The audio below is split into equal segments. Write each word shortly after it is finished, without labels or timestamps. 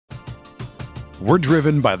We're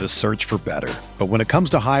driven by the search for better. But when it comes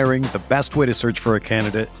to hiring, the best way to search for a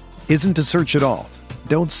candidate isn't to search at all.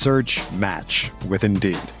 Don't search, match with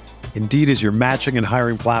Indeed. Indeed is your matching and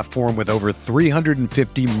hiring platform with over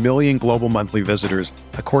 350 million global monthly visitors,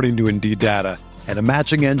 according to Indeed data, and a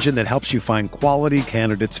matching engine that helps you find quality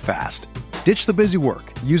candidates fast. Ditch the busy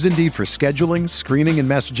work. Use Indeed for scheduling, screening, and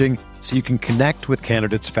messaging so you can connect with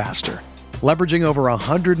candidates faster. Leveraging over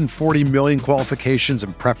 140 million qualifications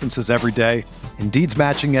and preferences every day, Indeed's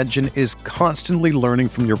matching engine is constantly learning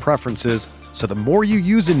from your preferences, so the more you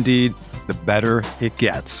use Indeed, the better it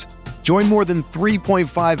gets. Join more than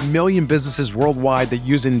 3.5 million businesses worldwide that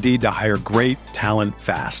use Indeed to hire great talent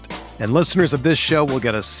fast. And listeners of this show will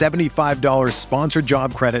get a $75 sponsored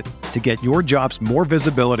job credit to get your jobs more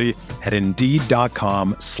visibility at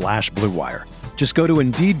Indeed.com/Blue Wire. Just go to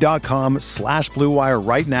Indeed.com/Blue Wire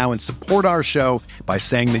right now and support our show by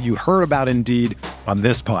saying that you heard about Indeed on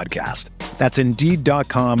this podcast. That's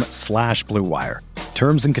Indeed.com/Blue Wire.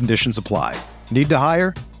 Terms and conditions apply. Need to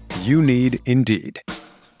hire? You need Indeed.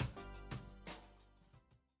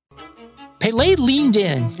 Pele leaned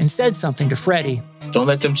in and said something to Freddie. Don't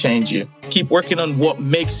let them change you. Keep working on what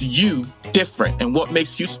makes you different and what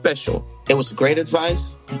makes you special. It was great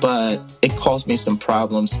advice, but it caused me some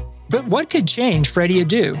problems. But what could change Freddie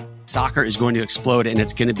Adu? Soccer is going to explode, and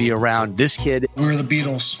it's going to be around this kid. We were the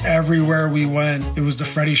Beatles. Everywhere we went, it was the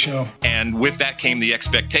Freddie Show. And with that came the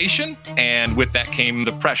expectation, and with that came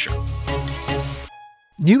the pressure.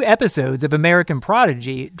 New episodes of American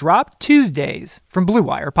Prodigy drop Tuesdays from Blue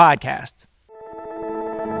Wire Podcasts.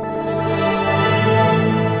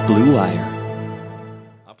 Blue Wire.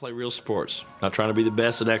 I play real sports. Not trying to be the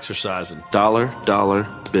best at exercising. Dollar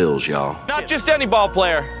bills, y'all. Not just any ball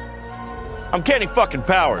player. I'm Kenny fucking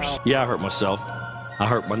Powers. Yeah, I hurt myself. I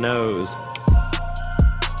hurt my nose.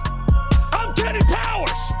 I'm Kenny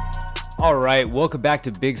Powers! All right, welcome back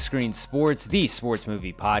to Big Screen Sports, the sports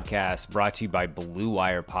movie podcast brought to you by Blue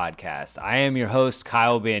Wire Podcast. I am your host,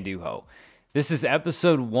 Kyle Banduho. This is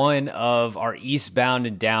episode 1 of our Eastbound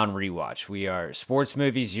and Down rewatch. We are sports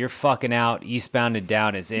movies, you're fucking out, Eastbound and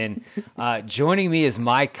Down is in. Joining me is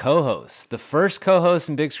my co-host, the first co-host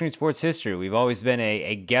in Big Screen Sports history. We've always been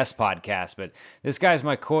a guest podcast, but this guy's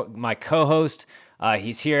my co-host.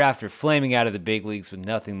 He's here after flaming out of the big leagues with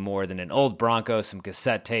nothing more than an old Bronco, some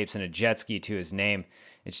cassette tapes, and a jet ski to his name.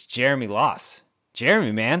 It's Jeremy Loss.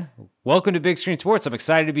 Jeremy, man, welcome to Big Screen Sports. I'm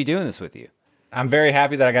excited to be doing this with you. I'm very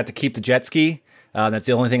happy that I got to keep the jet ski. That's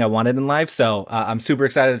the only thing I wanted in life. So I'm super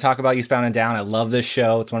excited to talk about Eastbound and Down. I love this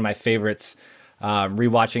show. It's one of my favorites.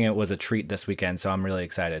 Rewatching it was a treat this weekend, so I'm really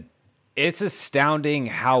excited. It's astounding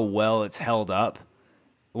how well it's held up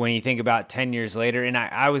when you think about 10 years later. And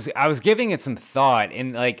I was giving it some thought,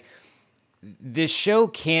 and like this show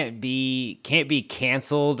can't be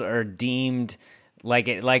canceled or deemed like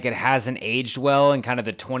it hasn't aged well in kind of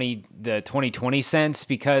the 2020 sense,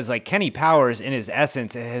 because like Kenny Powers in his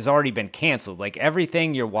essence has already been canceled. Like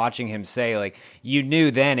everything you're watching him say, like you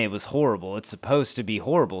knew then it was horrible. It's supposed to be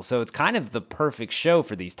horrible. So it's kind of the perfect show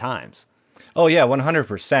for these times. Oh yeah,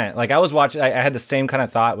 100%. Like I was watching, I had the same kind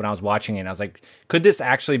of thought when I was watching it. And I was like, could this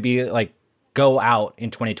actually be like go out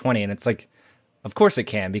in 2020? And it's like, of course it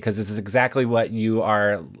can, because this is exactly what you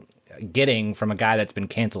are getting from a guy that's been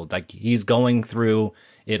canceled. Like he's going through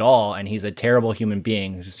it all, and he's a terrible human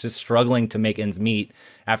being who's just struggling to make ends meet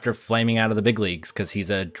after flaming out of the big leagues because he's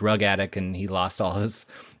a drug addict and he lost his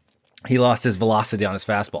velocity on his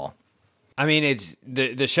fastball. I mean, it's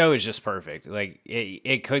the show is just perfect. Like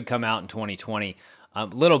it could come out in 2020.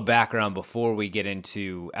 Little background before we get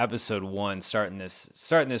into episode 1, starting this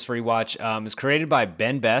rewatch. Is created by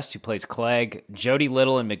Ben Best, who plays Clegg, Jody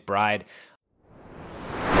Little, and McBride.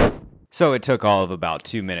 So it took all of about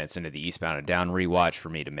 2 minutes into the Eastbound and Down rewatch for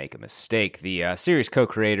me to make a mistake. The series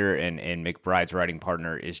co-creator and McBride's writing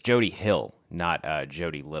partner is Jody Hill, not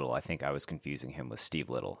Jody Little. I think I was confusing him with Steve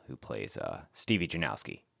Little, who plays Stevie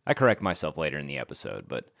Janowski. I correct myself later in the episode,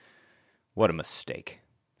 but what a mistake.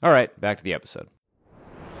 All right, back to the episode.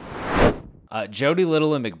 Jody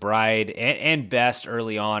Little and McBride and Best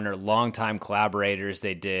early on are longtime collaborators.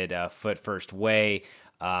 They did Foot First Way.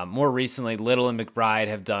 More recently, Little and McBride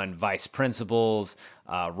have done Vice Principals,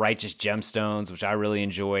 Righteous Gemstones, which I really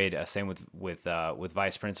enjoyed. Same with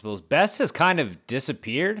Vice Principals. Best has kind of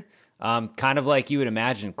disappeared, kind of like you would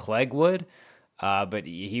imagine Clegg would. But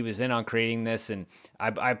he was in on creating this, and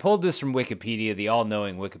I pulled this from Wikipedia, the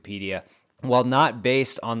all-knowing Wikipedia. While not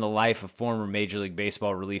based on the life of former Major League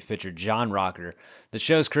Baseball relief pitcher John Rocker, the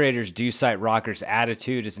show's creators do cite Rocker's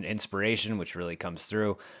attitude as an inspiration, which really comes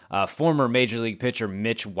through. Former Major League pitcher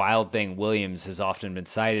Mitch Wild Thing Williams has often been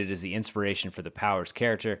cited as the inspiration for the Powers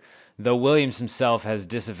character, though Williams himself has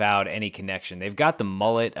disavowed any connection. They've got the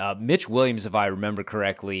mullet. Mitch Williams, if I remember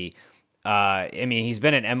correctly, he's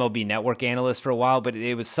been an MLB Network analyst for a while, but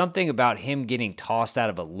it was something about him getting tossed out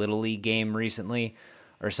of a Little League game recently,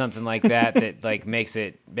 or something like that, that like makes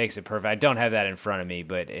it perfect. I don't have that in front of me,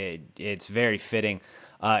 but it's very fitting.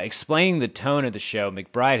 Explaining the tone of the show,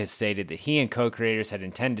 McBride has stated that he and co-creators had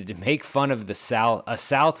intended to make fun of the South, a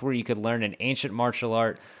South where you could learn an ancient martial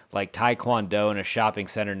art like Taekwondo in a shopping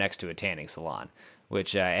center next to a tanning salon,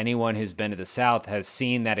 which anyone who's been to the South has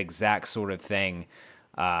seen that exact sort of thing.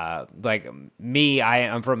 Like me,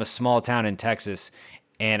 I'm from a small town in Texas,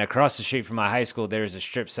 and across the street from my high school, there's a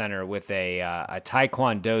strip center with a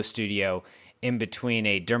Taekwondo studio in between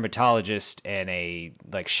a dermatologist and a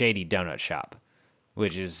like shady donut shop,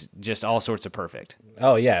 which is just all sorts of perfect.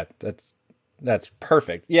 Oh yeah, that's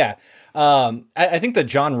perfect. Yeah, I think the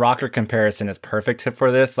John Rocker comparison is perfect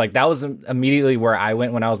for this. Like that was immediately where I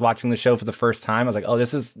went when I was watching the show for the first time. I was like, oh,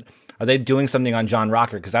 are they doing something on John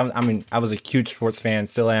Rocker? Because I was a huge sports fan,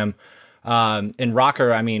 still am. And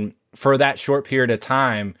Rocker, for that short period of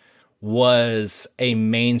time, was a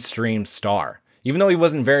mainstream star. Even though he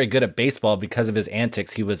wasn't very good at baseball, because of his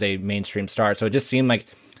antics, he was a mainstream star. So it just seemed like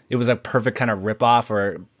it was a perfect kind of ripoff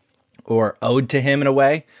or ode to him in a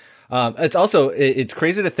way. It's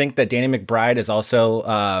crazy to think that Danny McBride is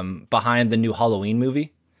also behind the new Halloween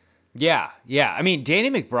movie. Yeah. Danny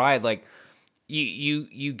McBride, like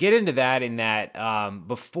you get into that in that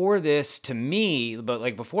before this, to me, but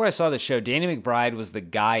like before I saw the show, Danny McBride was the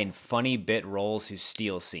guy in funny bit roles who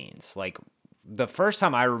steal scenes. Like the first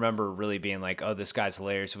time I remember really being like, oh, this guy's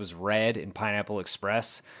hilarious was Red in Pineapple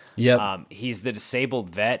Express. Yep. He's the disabled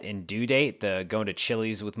vet in Due Date, the going to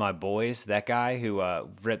Chili's with my boys, that guy who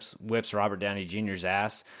whips Robert Downey Jr.'s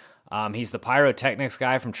ass. He's the pyrotechnics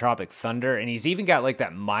guy from Tropic Thunder, and he's even got like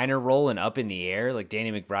that minor role in Up in the Air. Like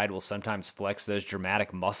Danny McBride will sometimes flex those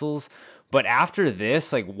dramatic muscles. But after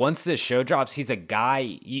this, like once this show drops, he's a guy,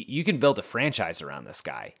 you can build a franchise around this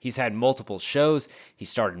guy. He's had multiple shows. He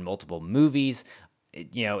starred in multiple movies,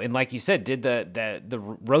 and like you said, did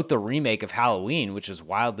wrote the remake of Halloween, which was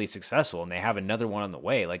wildly successful, and they have another one on the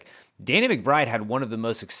way. Like Danny McBride had one of the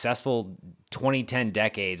most successful 2010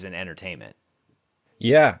 decades in entertainment.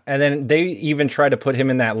 Yeah, and then they even tried to put him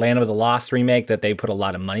in that Land of the Lost remake that they put a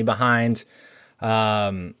lot of money behind,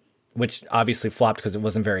 which obviously flopped because it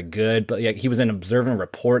wasn't very good. But yeah, he was in Observe and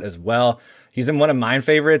Report as well. He's in one of my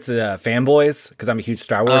favorites, Fanboys, because I'm a huge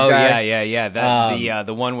Star Wars guy. Yeah. That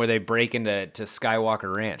the one where they break into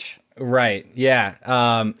Skywalker Ranch. Right.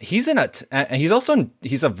 Yeah. He's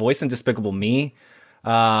a voice in Despicable Me.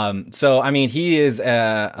 He is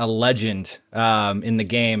a legend in the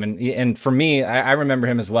game, and for me, I remember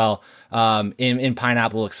him as well in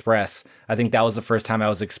Pineapple Express. I think that was the first time I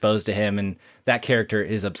was exposed to him, and that character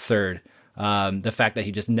is absurd. The fact that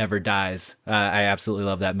he just never dies, I absolutely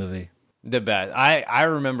love that movie. The best. I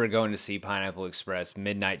remember going to see Pineapple Express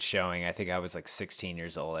midnight showing. I think I was like 16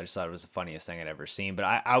 years old. I just thought it was the funniest thing I'd ever seen. But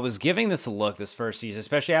I was giving this a look this first season,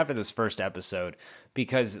 especially after this first episode,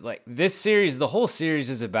 because like this series, the whole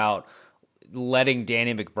series is about letting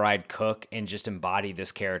Danny McBride cook and just embody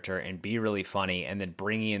this character and be really funny, and then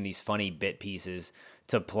bringing in these funny bit pieces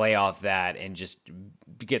to play off that and just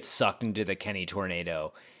get sucked into the Kenny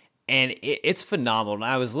tornado. And it's phenomenal. And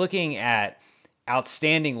I was looking at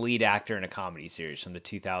Outstanding Lead Actor in a Comedy Series from the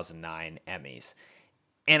 2009 Emmys.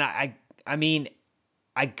 And I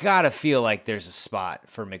gotta feel like there's a spot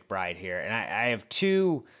for McBride here. And I have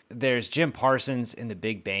two. There's Jim Parsons in The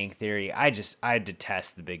Big Bang Theory. I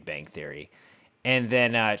detest The Big Bang Theory. And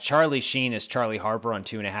then Charlie Sheen as Charlie Harper on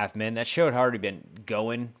 2.5 Men. That show had already been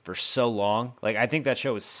going for so long. Like I think that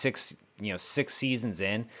show was six seasons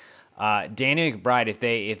in. Danny McBride,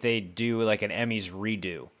 if they do like an Emmys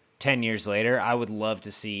redo 10 years later, I would love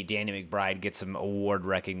to see Danny McBride get some award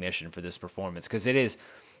recognition for this performance, because it is,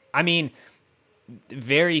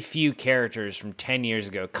 very few characters from 10 years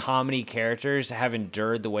ago, comedy characters, have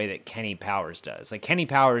endured the way that Kenny Powers does. Like Kenny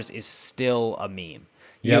Powers is still a meme.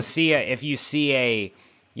 You'll see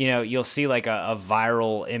you'll see like a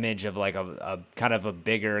viral image of like a kind of a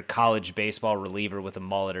bigger college baseball reliever with a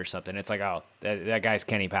mullet or something. It's like, oh, that guy's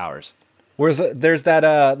Kenny Powers. Whereas there's that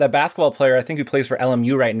basketball player, I think, who plays for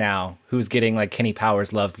LMU right now, who's getting like Kenny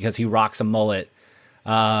Powers love because he rocks a mullet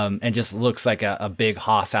and just looks like a big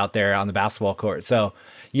hoss out there on the basketball court. So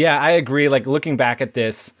yeah, I agree. Like looking back at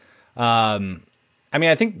this, I mean,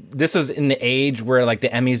 I think this was in the age where like the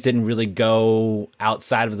Emmys didn't really go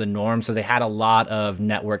outside of the norm. So they had a lot of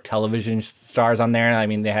network television stars on there. I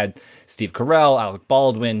mean, they had Steve Carell, Alec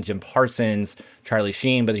Baldwin, Jim Parsons, Charlie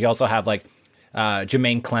Sheen, but you also have like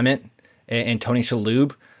Jermaine Clement and Tony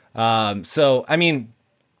Shalhoub. So, I mean,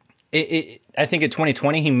 I think in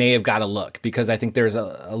 2020, he may have got a look because I think there's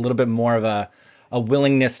a little bit more of a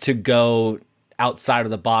willingness to go outside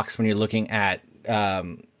of the box when you're looking at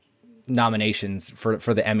nominations for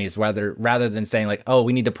the Emmys, rather than saying like, oh,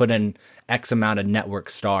 we need to put in X amount of network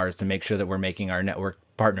stars to make sure that we're making our network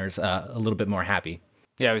partners a little bit more happy.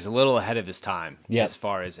 Yeah, he was a little ahead of his time as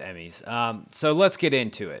far as Emmys. So let's get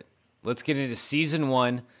into it. Let's get into season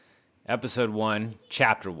 1, episode 1,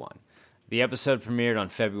 chapter 1. The episode premiered on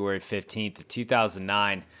February 15th of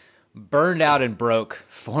 2009. Burned out and broke,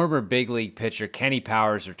 former big league pitcher Kenny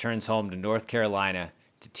Powers returns home to North Carolina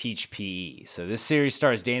to teach PE. So this series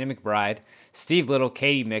stars Danny McBride, Steve Little,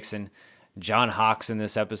 Katie Mixon, John Hawkes in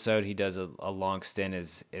this episode. He does a long stint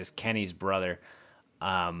as Kenny's brother.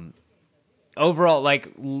 Overall,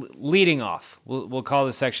 like leading off, we'll call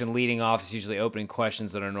this section leading off. It's usually opening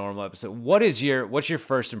questions in our normal episode. What's your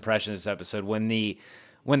first impression of this episode when the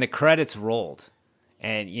credits rolled,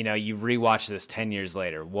 and you rewatch this 10 years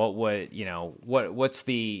later? What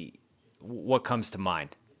comes to mind?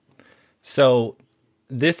 So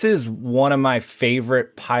this is one of my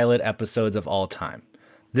favorite pilot episodes of all time.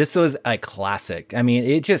 This was a classic. I mean,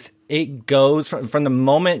 it goes from the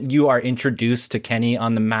moment you are introduced to Kenny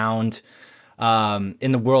on the mound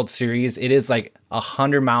in the World Series. It is like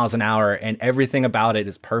 100 miles an hour, and everything about it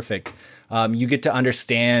is perfect. You get to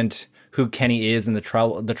understand who Kenny is and the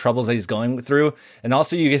troubles that he's going through, and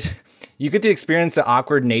also you get to experience the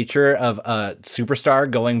awkward nature of a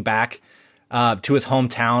superstar going back to his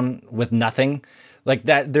hometown with nothing. Like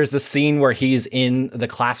that, there's the scene where he's in the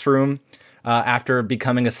classroom after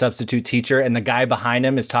becoming a substitute teacher, and the guy behind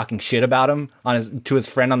him is talking shit about him to his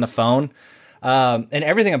friend on the phone, and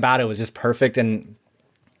everything about it was just perfect. And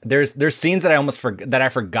there's scenes that I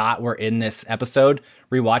forgot were in this episode.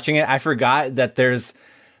 Rewatching it, I forgot that there's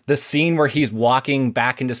the scene where he's walking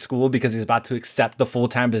back into school because he's about to accept the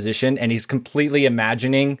full-time position, and he's completely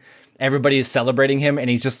imagining everybody is celebrating him, and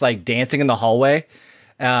he's just like dancing in the hallway.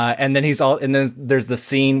 And then there's the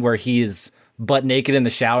scene where he's butt naked in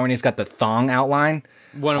the shower and he's got the thong outline.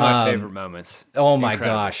 One of my favorite moments. Oh my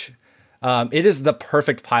gosh. It is the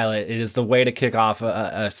perfect pilot. It is the way to kick off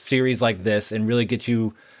a series like this and really get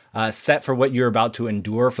you set for what you're about to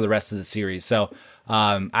endure for the rest of the series. So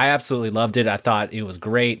I absolutely loved it. I thought it was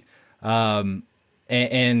great. And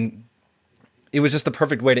it was just the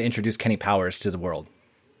perfect way to introduce Kenny Powers to the world.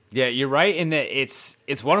 Yeah, you're right in that it's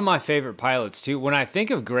one of my favorite pilots too. When I think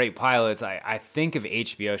of great pilots, I think of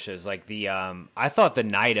HBO shows like the I thought the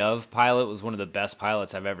Night Of pilot was one of the best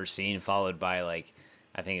pilots I've ever seen, followed by like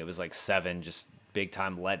I think it was like 7 just big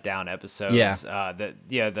time letdown episodes. Yeah.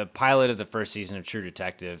 The pilot of the first season of True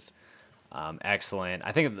Detective, excellent.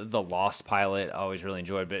 I think the Lost pilot I always really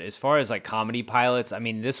enjoyed, but as far as like comedy pilots, I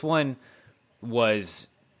mean this one was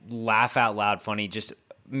laugh out loud funny. Just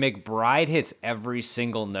McBride hits every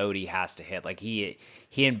single note he has to hit. Like he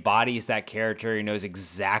embodies that character. He knows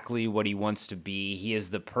exactly what he wants to be. He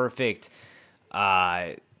is the perfect,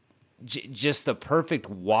 just the perfect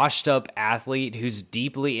washed up athlete who's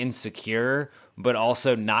deeply insecure, but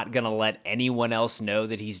also not going to let anyone else know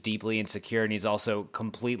that he's deeply insecure. And he's also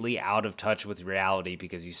completely out of touch with reality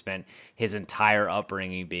because he spent his entire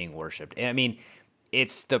upbringing being worshipped. And I mean,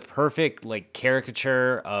 it's the perfect like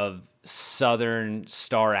caricature of Southern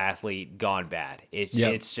star athlete gone bad.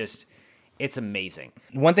 It's amazing.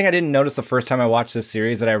 One thing I didn't notice the first time I watched this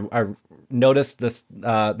series that I noticed this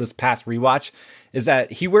past rewatch is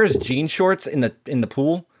that he wears jean shorts in the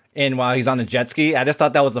pool and while he's on the jet ski. I just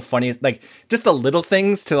thought that was the funniest, like just the little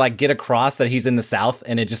things to like get across that he's in the South,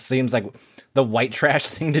 and it just seems like the white trash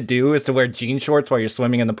thing to do is to wear jean shorts while you're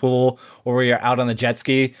swimming in the pool or while you're out on the jet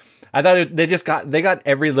ski. I thought they got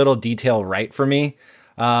every little detail right for me.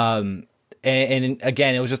 And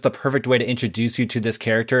again, it was just the perfect way to introduce you to this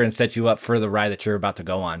character and set you up for the ride that you're about to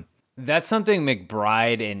go on. That's something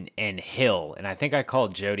McBride and Hill, and I think I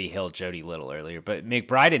called Jody Little earlier, but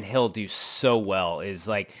McBride and Hill do so well is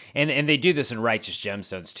like, and they do this in Righteous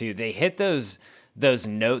Gemstones too. They hit those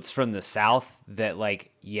notes from the South that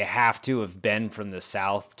like you have to have been from the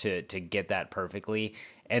South to get that perfectly.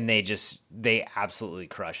 And they absolutely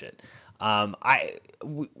crush it.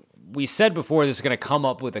 We said before this is going to come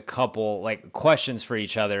up with a couple like questions for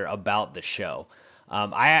each other about the show.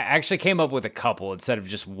 I actually came up with a couple instead of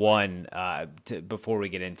just one before we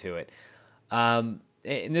get into it.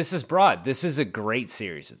 and this is broad. This is a great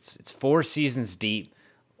series. It's 4 seasons deep.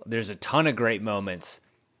 There's a ton of great moments.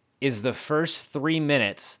 Is the first 3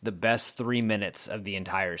 minutes the best 3 minutes of the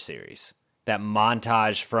entire series? That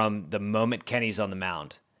montage from the moment Kenny's on the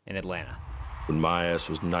mound in Atlanta. When my ass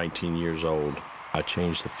was 19 years old, I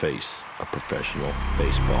changed the face of professional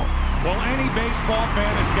baseball. Well, any baseball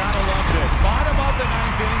fan has got to love this. Bottom of the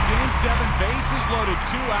 9th inning, Game 7, bases loaded,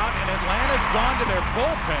 2 out, and Atlanta's gone to their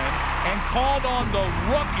bullpen and called on the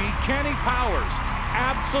rookie Kenny Powers.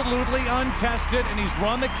 Absolutely untested, and he's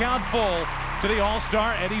run the count full to the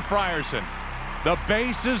All-Star Eddie Frierson. The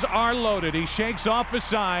bases are loaded. He shakes off a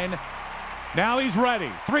sign. Now he's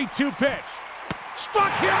ready. 3-2 pitch.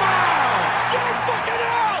 Struck him out! Get fucking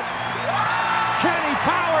out! Kenny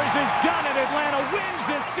Powers has done it. Atlanta wins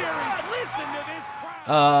this series. Listen to this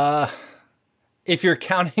crowd. If you're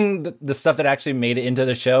counting the stuff that actually made it into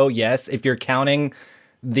the show, yes. If you're counting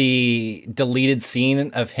the deleted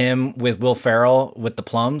scene of him with Will Ferrell with the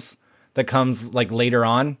plums that comes like later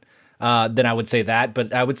on, then I would say that.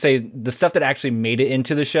 But I would say the stuff that actually made it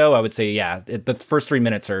into the show, I would say, yeah, the first 3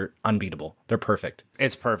 minutes are unbeatable. They're perfect.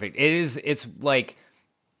 It's perfect. It's like,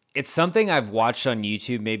 it's something I've watched on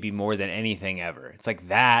YouTube maybe more than anything ever. It's like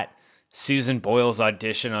that, Susan Boyle's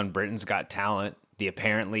audition on Britain's Got Talent, the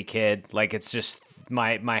Apparently kid. Like, it's just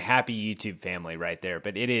my happy YouTube family right there.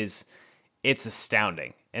 But it's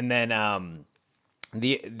astounding. And then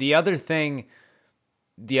the other thing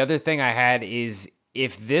I had is,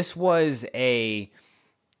 if this was just a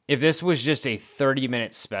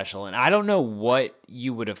 30-minute special, and I don't know what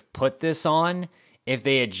you would have put this on if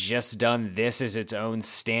they had just done this as its own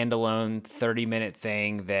standalone 30-minute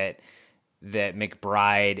thing that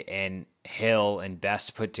McBride and Hill and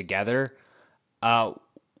Best put together,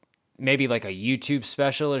 maybe like a YouTube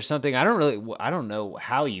special or something. I don't know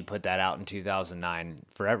how you put that out in 2009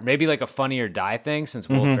 forever. Maybe like a Funny or Die thing, since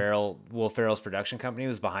Will Ferrell's production company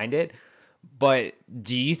was behind it. But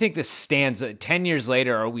do you think this stands 10 years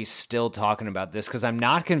later? Are we still talking about this? Because I'm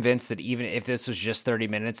not convinced that even if this was just 30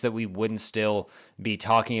 minutes, that we wouldn't still be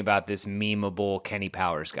talking about this memeable Kenny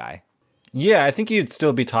Powers guy. Yeah, I think you'd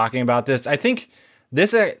still be talking about this. I think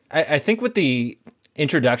this. I think with the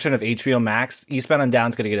introduction of HBO Max, Eastbound and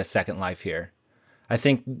Down's going to get a second life here. I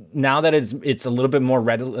think now that it's a little bit more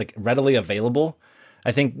readily available,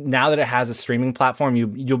 I think now that it has a streaming platform,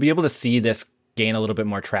 you'll be able to see this gain a little bit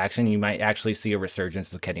more traction. You might actually see a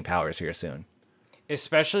resurgence of Kenny Powers here soon.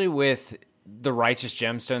 Especially with the Righteous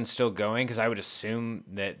Gemstones still going, because I would assume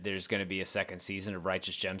that there's going to be a second season of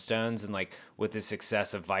Righteous Gemstones, and like with the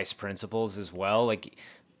success of Vice Principals as well, like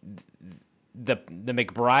the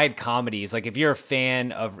McBride comedies, like if you're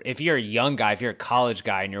a young guy, if you're a college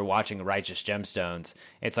guy and you're watching Righteous Gemstones,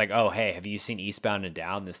 it's like, oh, hey, have you seen Eastbound and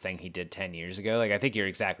Down, this thing he did 10 years ago? Like, I think you're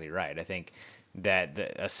exactly right. I think that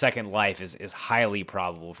a second life is highly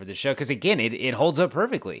probable for the show, because again, it holds up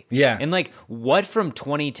perfectly. Yeah. And like, what from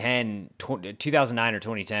 2009 or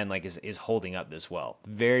 2010 like is holding up this well?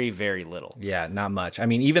 Very, very little. Yeah, not much. I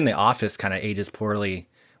mean, even The Office kind of ages poorly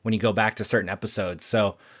when you go back to certain episodes.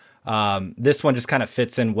 So this one just kind of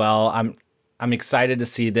fits in well. I'm excited to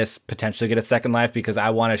see this potentially get a second life, because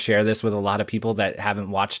I want to share this with a lot of people that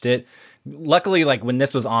haven't watched it. Luckily, like when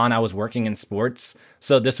this was on, I was working in sports,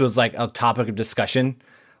 so this was like a topic of discussion,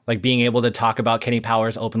 like being able to talk about Kenny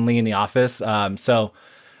Powers openly in The Office. I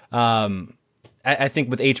think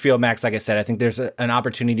with HBO Max, like I said, I think there's an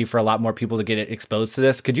opportunity for a lot more people to get exposed to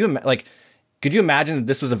this. Could you imagine if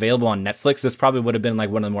this was available on Netflix? This probably would have been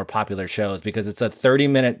like one of the more popular shows, because it's a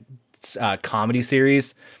 30-minute comedy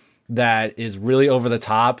series that is really over the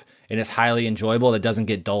top and is highly enjoyable. That doesn't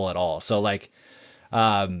get dull at all. So like,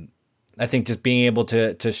 I think just being able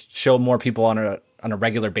to show more people on a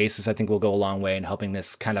regular basis, I think will go a long way in helping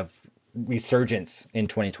this kind of resurgence in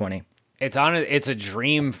 2020. It's a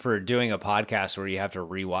dream for doing a podcast where you have to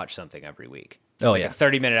rewatch something every week. Oh, like yeah. A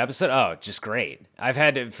 30-minute episode. Oh, just great.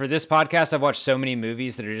 For this podcast, I've watched so many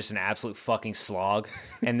movies that are just an absolute fucking slog.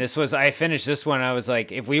 And I finished this one. I was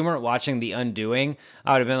like, if we weren't watching The Undoing,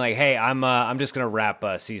 I would have been like, hey, I'm just going to wrap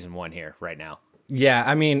season 1 here right now. Yeah,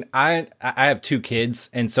 I mean, I have 2 kids,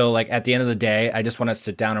 and so like at the end of the day, I just want to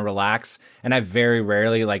sit down and relax. And I very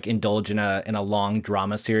rarely like indulge in a long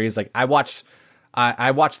drama series. Like I watch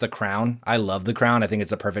The Crown. I love The Crown. I think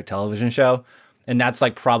it's a perfect television show, and that's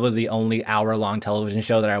like probably the only hour-long television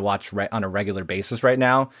show that I watch on a regular basis right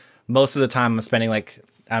now. Most of the time,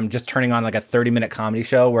 I'm just turning on like a 30-minute comedy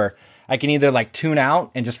show where I can either like tune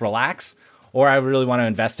out and just relax, or I really want to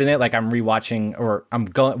invest in it. Like I'm rewatching, or I'm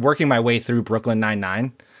working my way through Brooklyn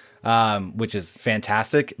Nine-Nine, which is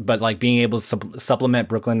fantastic. But like being able to supplement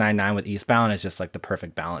Brooklyn Nine-Nine with Eastbound is just like the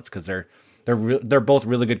perfect balance, because they're both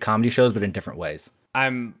really good comedy shows, but in different ways.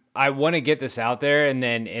 I want to get this out there and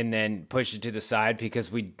then push it to the side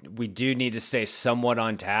because we do need to stay somewhat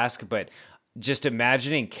on task, but just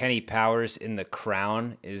imagining Kenny Powers in The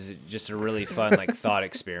Crown is just a really fun like thought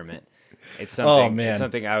experiment. It's something it's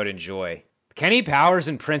something I would enjoy. Kenny Powers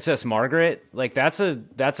and Princess Margaret, like that's a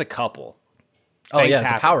couple. It's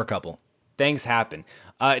a power couple. Things happen.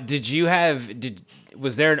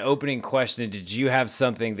 Was there an opening question? Did you have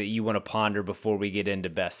something that you want to ponder before we get into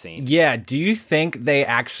best scene? Yeah. Do you think they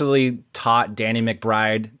actually taught Danny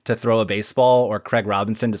McBride to throw a baseball or Craig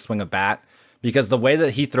Robinson to swing a bat? Because the way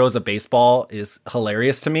that he throws a baseball is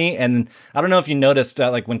hilarious to me. And I don't know if you noticed that,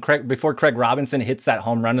 like before Craig Robinson hits that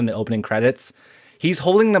home run in the opening credits, he's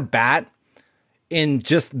holding the bat in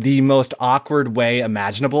just the most awkward way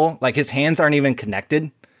imaginable. Like his hands aren't even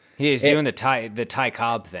connected. He's doing the Ty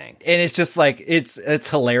Cobb thing. And it's just like, it's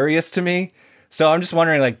hilarious to me. So I'm just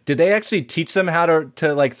wondering, like, did they actually teach them how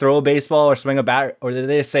to like throw a baseball or swing a bat? Or did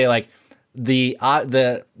they say like, the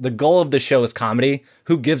goal of the show is comedy?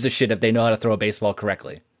 Who gives a shit if they know how to throw a baseball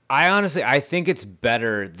correctly? I think it's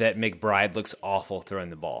better that McBride looks awful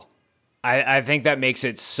throwing the ball. I think that makes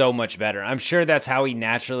it so much better. I'm sure that's how he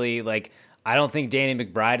naturally, like, I don't think Danny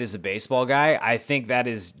McBride is a baseball guy. I think that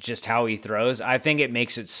is just how he throws. I think it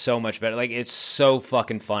makes it so much better. Like, it's so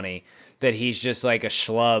fucking funny that he's just like a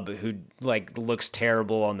schlub who like looks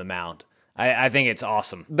terrible on the mound. I think it's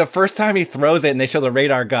awesome. The first time he throws it and they show the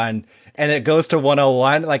radar gun and it goes to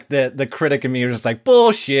 101, like the critic in me was just like,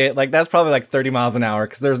 bullshit. Like that's probably like 30 miles an hour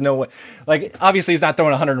because there's no way. Like obviously he's not throwing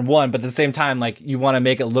 101, but at the same time, like you want to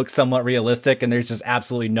make it look somewhat realistic and there's just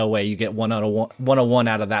absolutely no way you get 101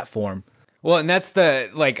 out of that form. Well, and that's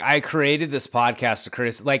I created this podcast to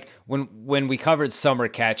criticize, like when we covered Summer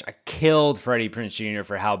Catch, I killed Freddie Prinze Jr.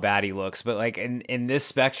 for how bad he looks. But like in this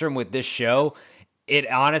spectrum with this show, it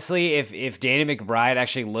honestly, if Danny McBride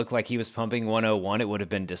actually looked like he was pumping 101, it would have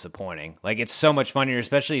been disappointing. Like it's so much funnier,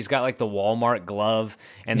 especially he's got like the Walmart glove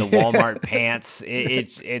and the Walmart pants.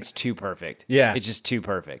 It's too perfect. Yeah. It's just too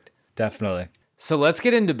perfect. Definitely. So let's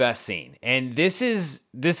get into best scene. And this is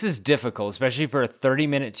difficult, especially for a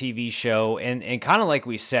 30-minute TV show. And kind of like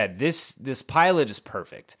we said, this pilot is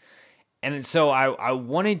perfect. And so I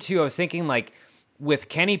was thinking like with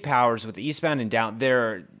Kenny Powers, with Eastbound and Down, there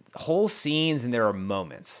are whole scenes and there are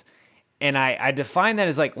moments. And I define that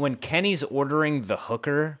as like when Kenny's ordering the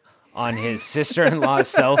hooker on his sister-in-law's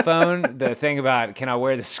cell phone, the thing about, can I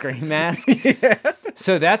wear the screen mask? Yeah.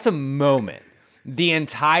 So that's a moment. The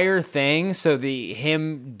entire thing, so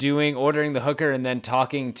him ordering the hooker and then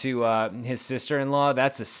talking to his sister-in-law,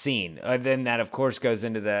 that's a scene. Then that, of course, goes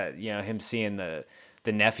into him seeing the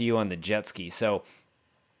nephew on the jet ski. So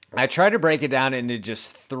I try to break it down into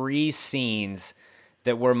just 3 scenes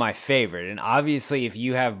that were my favorite. And obviously, if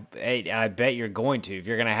you have, I bet you're going to, if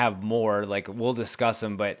you're going to have more, like we'll discuss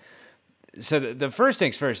them. But so the first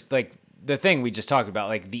things first, like the thing we just talked about,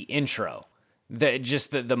 like the intro. The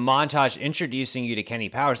montage introducing you to Kenny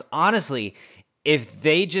Powers. Honestly, if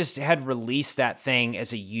they just had released that thing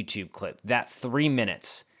as a YouTube clip, that 3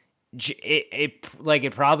 minutes, it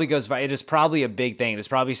probably goes. It is probably a big thing. It is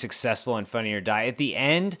probably successful and Funny or Die. At the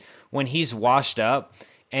end, when he's washed up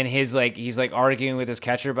and he's like arguing with his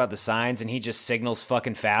catcher about the signs, and he just signals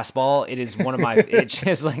fucking fastball. It is one of my. It's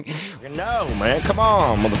just like, no man, come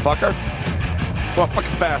on, motherfucker. Fucking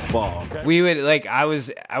fastball. Okay? We would I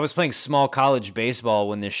was playing small college baseball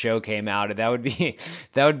when this show came out, and that would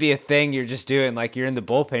be a thing you're just doing. Like you're in the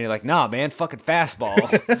bullpen, you're like, nah, man, fucking fastball.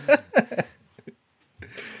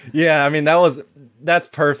 Yeah, I mean that's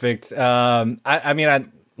perfect. Like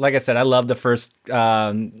I said, I love the first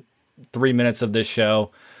 3 minutes of this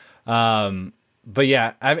show. But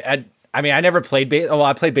yeah, I never played baseball.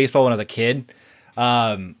 I played baseball when I was a kid.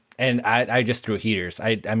 And I just threw heaters.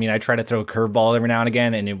 I try to throw a curveball every now and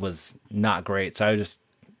again, and it was not great. So I just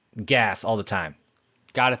gas all the time.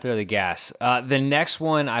 Got to throw the gas. The next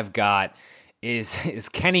one I've got is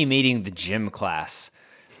Kenny meeting the gym class,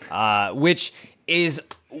 which is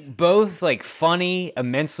both like funny,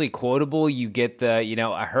 immensely quotable. You get the,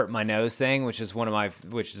 I hurt my nose thing, which is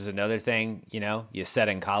which is another thing, you said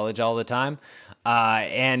in college all the time.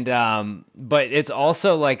 But it's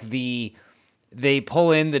also like they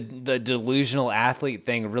pull in the delusional athlete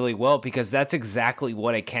thing really well, because that's exactly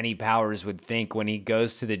what a Kenny Powers would think when he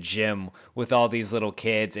goes to the gym with all these little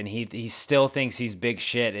kids, and he still thinks he's big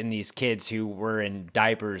shit, and these kids who were in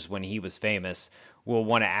diapers when he was famous will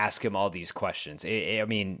want to ask him all these questions.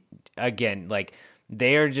 Again, like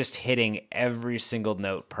they are just hitting every single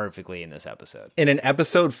note perfectly in this episode. In an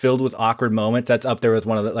episode filled with awkward moments, that's up there with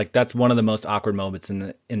that's one of the most awkward moments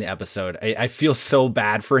in the episode. I feel so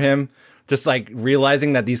bad for him just like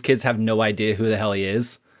realizing that these kids have no idea who the hell he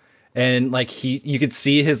is. And like you could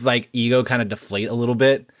see his like ego kind of deflate a little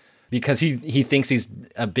bit because he thinks he's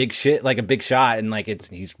a big shot, and like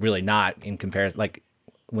he's really not in comparison. Like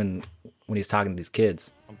when he's talking to these kids.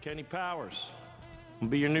 I'm Kenny Powers. I'm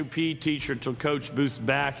gonna be your new PE teacher until Coach Booth's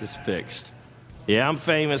back is fixed. Yeah, I'm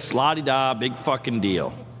famous, la-di-da, big fucking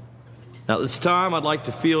deal. Now this time I'd like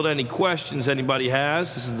to field any questions anybody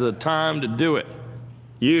has. This is the time to do it.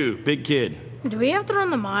 You, big kid. Do we have to run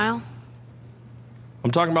the mile?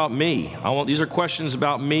 I'm talking about me. These are questions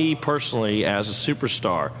about me personally as a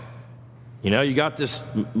superstar. You know, you got this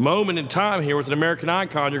moment in time here with an American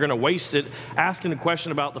icon. You're going to waste it asking a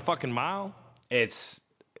question about the fucking mile? It's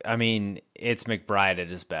McBride at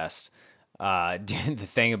his best. The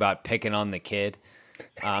thing about picking on the kid.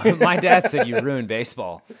 My dad said you ruined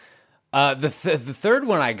baseball. The third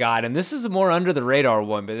one I got, and this is a more under the radar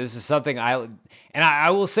one, but this is something I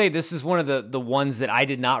will say this is one of the ones that I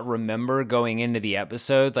did not remember going into the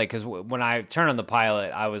episode. Like, because when I turned on the pilot,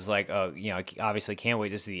 I was like, oh, you know, obviously can't wait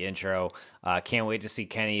to see the intro. Can't wait to see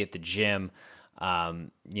Kenny at the gym. You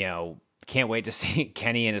know, can't wait to see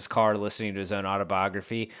Kenny in his car listening to his own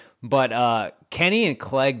autobiography. But Kenny and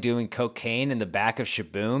Clegg doing cocaine in the back of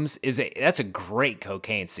Shaboom's that's a great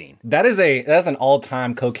cocaine scene. That's an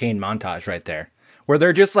all-time cocaine montage right there, where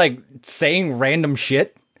they're just like saying random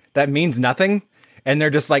shit that means nothing, and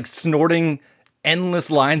they're just like snorting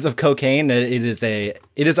endless lines of cocaine. It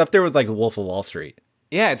is up there with like Wolf of Wall Street.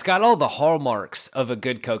 Yeah, it's got all the hallmarks of a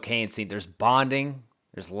good cocaine scene. There's bonding.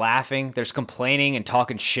 There's laughing, there's complaining and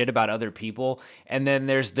talking shit about other people, and then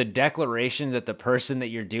there's the declaration that the person that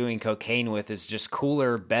you're doing cocaine with is just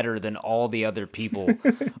cooler, better than all the other people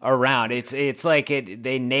around. It's like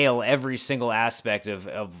they nail every single aspect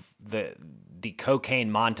of the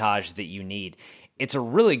cocaine montage that you need. It's a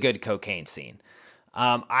really good cocaine scene.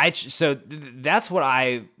 So that's what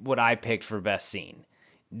I picked for best scene.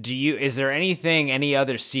 Is there any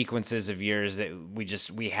other sequences of yours that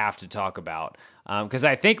we have to talk about? Because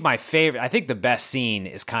I think the best scene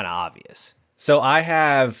is kind of obvious. So I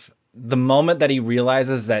have the moment that he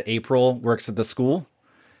realizes that April works at the school,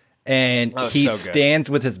 and he stands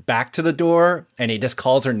with his back to the door, and he just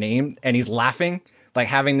calls her name, and he's laughing, like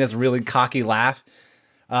having this really cocky laugh.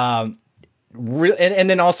 And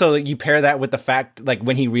then also you pair that with the fact, like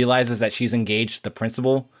when he realizes that she's engaged to the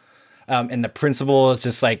principal, and the principal is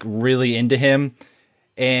just like really into him,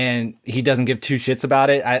 and he doesn't give two shits about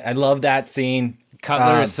it. I love that scene.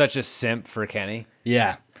 Cutler is such a simp for Kenny.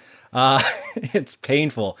 Yeah. It's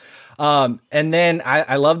painful. And then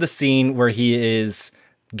I love the scene where he is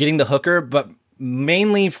getting the hooker, but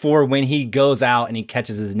mainly for when he goes out and he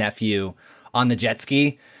catches his nephew on the jet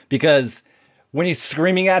ski, because when he's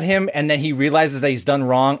screaming at him and then he realizes that he's done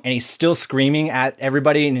wrong and he's still screaming at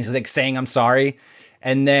everybody and he's like saying, I'm sorry.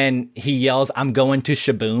 And then he yells, I'm going to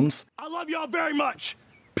Shaboom's. I love y'all very much.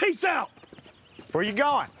 Peace out. Where you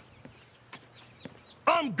going?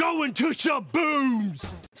 I'm going to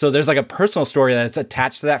Shaboom's. So there's like a personal story that's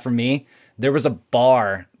attached to that for me. There was a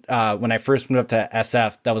bar when I first moved up to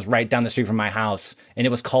SF that was right down the street from my house, and it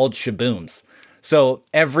was called Shaboom's. So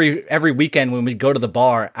every weekend when we'd go to the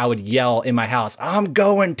bar, I would yell in my house, I'm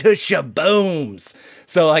going to Shaboom's.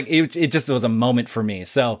 So like it just was a moment for me.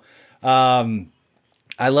 So I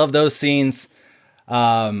love those scenes.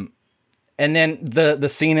 And then the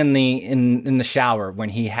scene in the shower when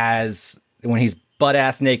he's butt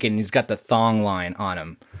ass naked and he's got the thong line on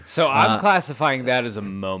him. So I'm classifying that as a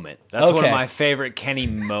moment. That's one of my favorite Kenny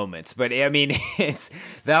moments. But I mean,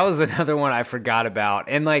 that was another one I forgot about.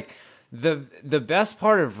 And like the best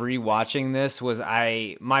part of rewatching this was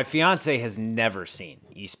my fiance has never seen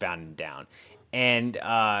Eastbound and Down. And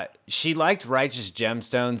she liked Righteous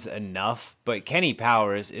Gemstones enough, but Kenny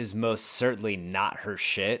Powers is most certainly not her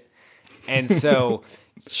shit. And so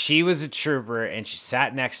she was a trooper, and she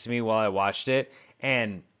sat next to me while I watched it,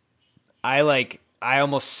 and I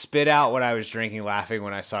almost spit out what I was drinking laughing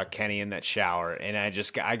when I saw Kenny in that shower, and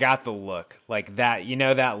I got the look. Like that,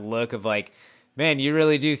 that look of like, man, you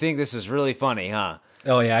really do think this is really funny, huh?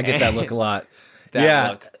 Oh yeah, I get that look a lot.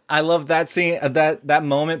 Look. I love that scene, that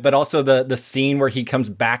moment, but also the scene where he comes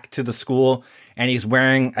back to the school and he's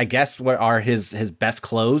wearing, I guess, what are his best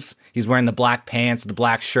clothes. He's wearing the black pants, the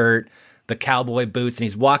black shirt, the cowboy boots, and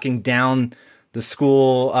he's walking down the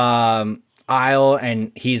school aisle,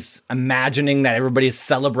 and he's imagining that everybody's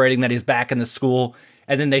celebrating that he's back in the school,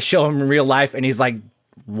 and then they show him in real life, and he's like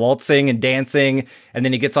waltzing and dancing, and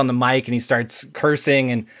then he gets on the mic and he starts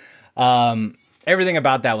cursing, and everything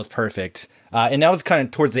about that was perfect. And that was kind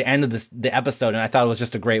of towards the end of the episode, and I thought it was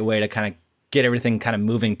just a great way to kind of get everything kind of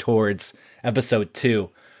moving towards episode 2.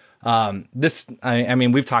 I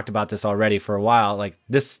mean, we've talked about this already for a while. Like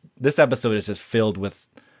this episode is just filled with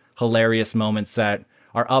hilarious moments that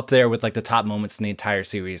are up there with like the top moments in the entire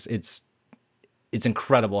series. It's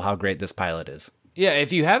incredible how great this pilot is. Yeah,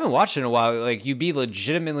 if you haven't watched it in a while, like you'd be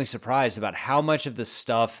legitimately surprised about how much of the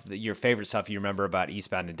stuff, your favorite stuff you remember about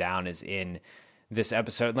Eastbound and Down is in this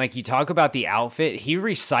episode. Like you talk about the outfit, he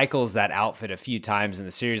recycles that outfit a few times in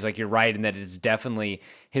the series. Like you're right in that it's definitely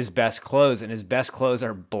his best clothes, and his best clothes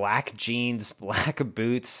are black jeans, black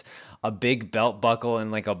boots, a big belt buckle,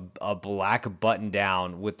 and like a black button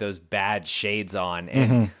down with those bad shades on.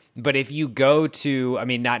 And but if you go to, I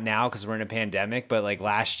mean, not now because we're in a pandemic, but like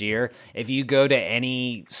last year, if you go to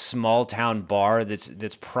any small town bar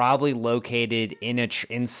that's probably located in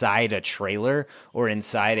inside a trailer or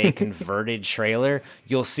inside a converted trailer,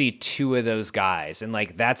 you'll see two of those guys, and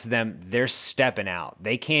like that's them. They're stepping out.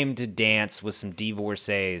 They came to dance with some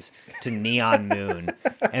divorcees to Neon Moon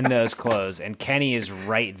and those clothes, and Kenny is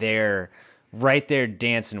right there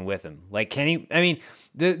dancing with him. Like Kenny, I mean,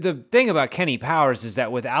 the thing about Kenny Powers is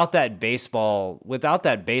that without that baseball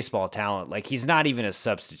talent, like he's not even a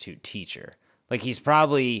substitute teacher. Like he's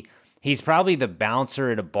probably the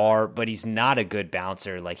bouncer at a bar, but he's not a good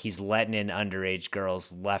bouncer. Like he's letting in underage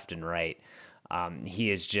girls left and right.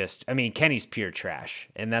 He is just, I mean, Kenny's pure trash,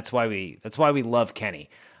 and that's why we love Kenny.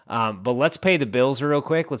 But let's pay the bills real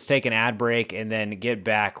quick. Let's take an ad break and then get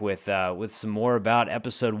back with some more about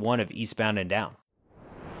episode 1 of Eastbound and Down.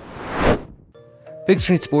 Big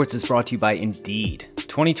Screen Sports is brought to you by Indeed.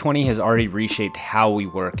 2020 has already reshaped how we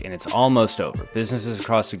work, and it's almost over. Businesses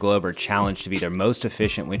across the globe are challenged to be their most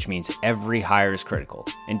efficient, which means every hire is critical.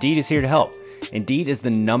 Indeed is here to help. Indeed is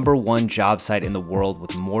the #1 job site in the world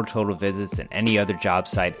with more total visits than any other job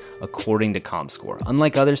site, according to ComScore.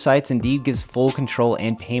 Unlike other sites, Indeed gives full control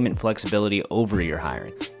and payment flexibility over your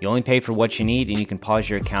hiring. You only pay for what you need, and you can pause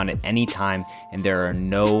your account at any time, and there are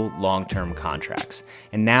no long-term contracts.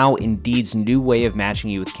 And now, Indeed's new way of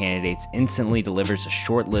matching you with candidates instantly delivers a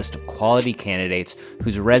short list of quality candidates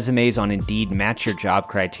whose resumes on Indeed match your job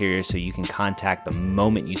criteria, so you can contact the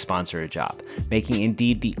moment you sponsor a job, making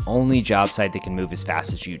Indeed the only job site that can move as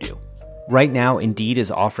fast as you do. Right now, Indeed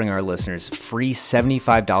is offering our listeners free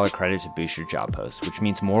 $75 credit to boost your job post, which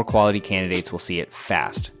means more quality candidates will see it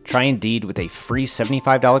fast. Try Indeed with a free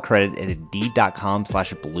 $75 credit at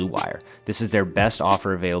Indeed.com/BlueWire. This is their best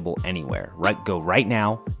offer available anywhere. Go right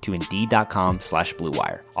now to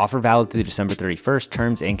Indeed.com/BlueWire. Offer valid through December 31st.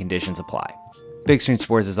 Terms and conditions apply. Big Screen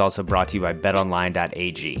Sports is also brought to you by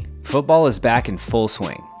BetOnline.ag. Football is back in full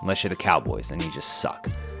swing, unless you're the Cowboys, and you just suck.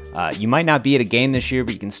 You might not be at a game this year,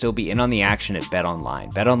 but you can still be in on the action at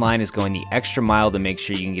BetOnline. BetOnline is going the extra mile to make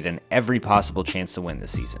sure you can get in every possible chance to win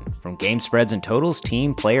this season. From game spreads and totals,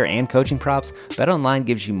 team, player, and coaching props, BetOnline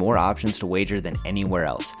gives you more options to wager than anywhere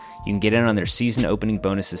else. You can get in on their season opening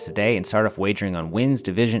bonuses today and start off wagering on wins,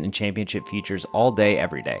 division, and championship futures all day,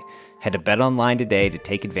 every day. Head to BetOnline today to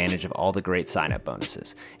take advantage of all the great sign-up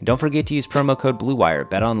bonuses. And don't forget to use promo code BlueWire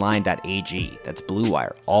at betonline.ag. That's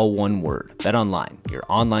BlueWire, all one word. BetOnline, your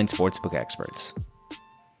online sportsbook experts.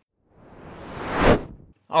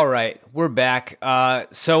 All right, we're back.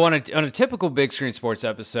 So on a typical Big Screen Sports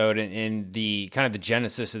episode, in the kind of the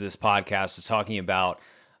genesis of this podcast was talking about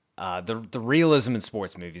the realism in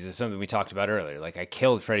sports movies. Is something we talked about earlier. Like I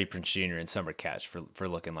killed Freddie Prinze Jr. in Summer Catch for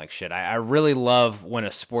looking like shit. I really love when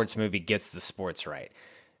a sports movie gets the sports right.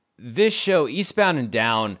 This show, Eastbound and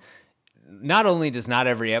Down, not only does not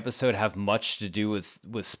every episode have much to do with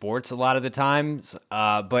sports a lot of the times,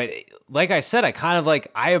 but like I said,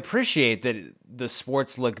 I appreciate that the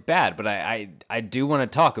sports look bad, but I do want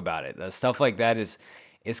to talk about it. Stuff like that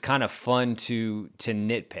is kind of fun to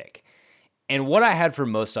nitpick. And what I had for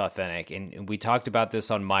most authentic, and we talked about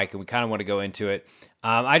this on mic, and we kind of want to go into it.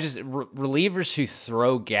 Relievers who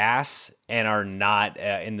throw gas and are not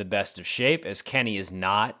in the best of shape, as Kenny is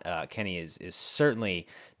not. Kenny is certainly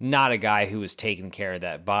not a guy who was taking care of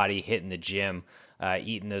that body, hitting the gym,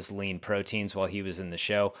 eating those lean proteins while he was in the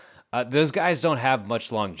show. Those guys don't have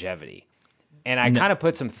much longevity. And I kind of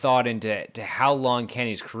put some thought into how long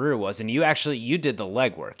Kenny's career was. And you did the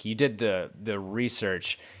legwork. You did the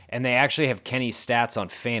research. And they actually have Kenny's stats on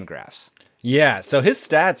Fangraphs. Yeah, so his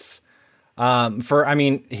stats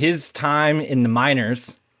his time in the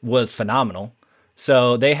minors was phenomenal.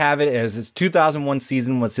 So they have it as his 2001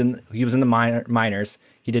 season he was in the minors.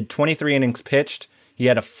 He did 23 innings pitched. He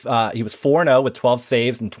was 4-0 with 12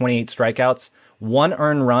 saves and 28 strikeouts, 1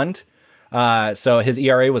 earned run. So his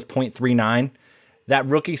ERA was .39. That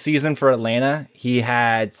rookie season for Atlanta, he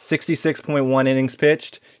had 66.1 innings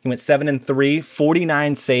pitched. He went 7-3,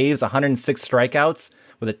 49 saves, 106 strikeouts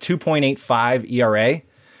with a 2.85 ERA.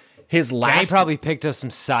 His last Kenny probably picked up some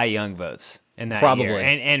Cy Young votes in that Probably. year.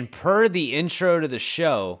 And per the intro to the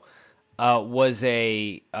show, was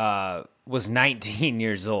 19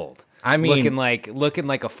 years old. I mean, looking like a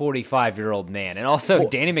 45-year-old man. And also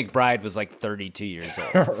Danny McBride was like 32 years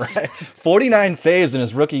old. Right. 49 saves in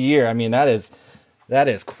his rookie year. I mean, that is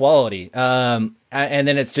quality. And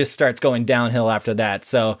then it just starts going downhill after that.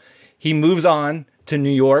 So he moves on to New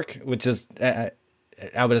York, which is,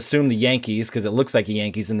 I would assume, the Yankees, because it looks like the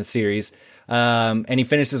Yankees in the series. And he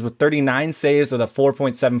finishes with 39 saves with a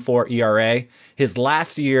 4.74 ERA. His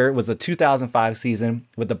last year was the 2005 season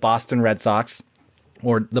with the Boston Red Sox,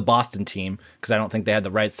 or the Boston team, because I don't think they had the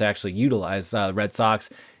rights to actually utilize the Red Sox.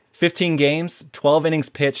 15 games, 12 innings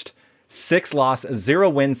pitched, 0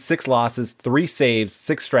 wins, 6 losses, 3 saves,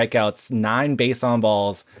 6 strikeouts, 9 base on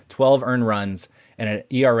balls, 12 earned runs, and an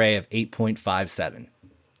ERA of 8.57.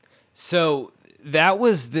 So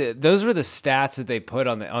those were the stats that they put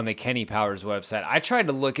on the Kenny Powers website. I tried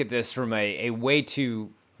to look at this from a way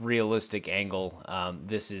too realistic angle.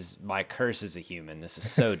 This is my curse as a human. This is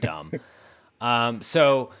so dumb.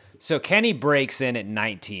 So Kenny breaks in at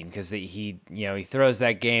 19 because he throws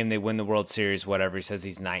that game, they win the World Series, whatever. He says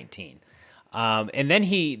he's 19. And then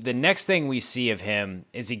the next thing we see of him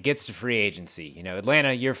is he gets to free agency.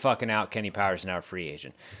 Atlanta, you're fucking out. Kenny Powers now a free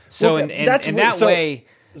agent. So way.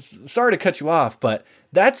 Sorry to cut you off, but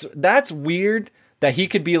that's weird that he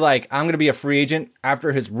could be like, I'm going to be a free agent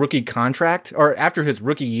after his rookie contract or after his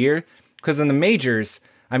rookie year. Because in the majors,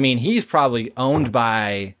 I mean, he's probably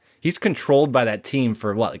he's controlled by that team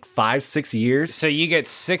for what, like 5-6 years? So you get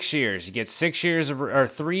 6 years. You get 6 years or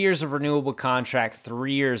 3 years of renewable contract,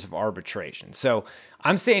 3 years of arbitration. So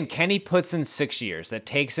I'm saying Kenny puts in 6 years. That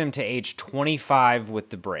takes him to age 25 with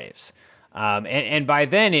the Braves. And by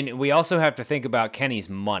then, we also have to think about Kenny's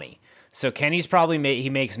money. So Kenny's probably he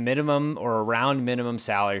makes minimum or around minimum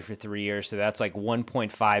salary for 3 years. So that's like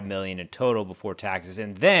 $1.5 million in total before taxes.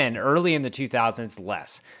 And then early in the 2000s,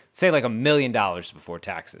 less. Say like $1 million before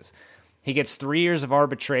taxes. He gets 3 years of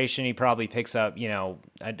arbitration. He probably picks up,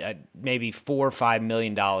 maybe $4 or $5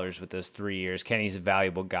 million with those 3 years. Kenny's a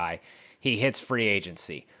valuable guy. He hits free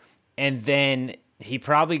agency. And then he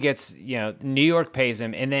probably gets, New York pays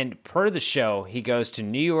him. And then per the show, he goes to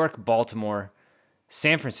New York, Baltimore,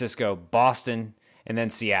 San Francisco, Boston, and then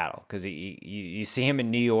Seattle. Because you see him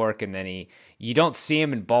in New York, and then you don't see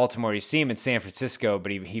him in Baltimore. You see him in San Francisco,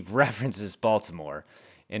 but he references Baltimore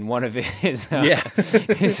in one of his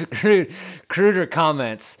his cruder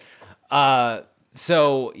comments.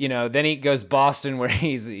 So, then he goes Boston, where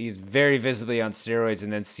he's very visibly on steroids,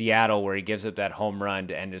 and then Seattle, where he gives up that home run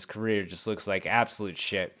to end his career. Just looks like absolute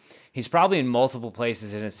shit. He's probably in multiple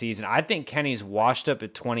places in a season. I think Kenny's washed up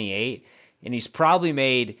at 28, and he's probably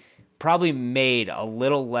made a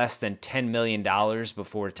little less than $10 million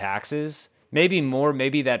before taxes. Maybe more.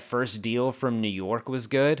 Maybe that first deal from New York was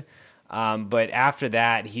good. But after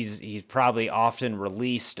that, he's probably often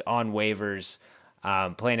released on waivers,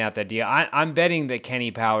 playing out that deal. I'm betting that Kenny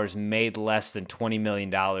Powers made less than $20 million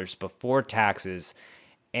before taxes.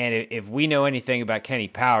 And if we know anything about Kenny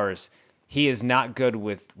Powers, he is not good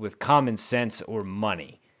with common sense or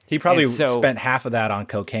money. He probably spent half of that on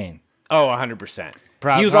cocaine. Oh, 100%.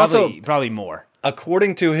 He was also probably more.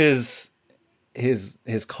 According to his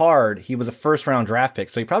card, he was a first-round draft pick,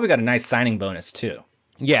 so he probably got a nice signing bonus too.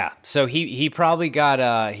 Yeah, so he probably got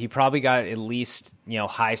at least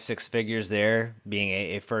high six figures there, being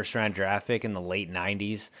a first round draft pick in the late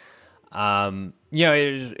 90s.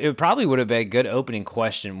 It probably would have been a good opening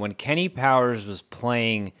question when Kenny Powers was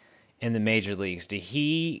playing in the major leagues. Did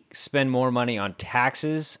he spend more money on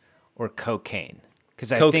taxes or cocaine?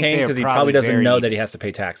 Cocaine, because he probably doesn't know that he has to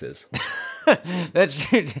pay taxes. That's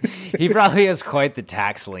true. He probably has quite the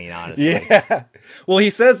tax lien, honestly. Yeah. Well, he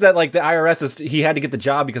says that like the IRS he had to get the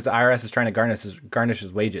job because the IRS is trying to garnish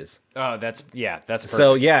his wages. Oh, that's perfect.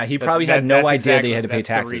 So yeah, he probably had no idea that he had to pay taxes.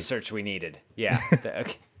 That's the research we needed. Yeah.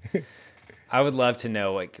 Okay. I would love to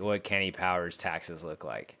know what Kenny Powers' taxes look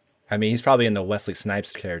like. I mean, he's probably in the Wesley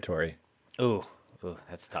Snipes territory. Ooh,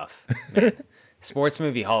 that's tough. Man. Sports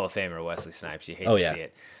movie Hall of Famer Wesley Snipes. You hate to see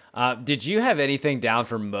it. Did you have anything down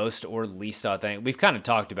for most or least authentic? We've kind of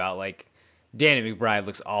talked about Danny McBride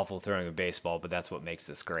looks awful throwing a baseball, but that's what makes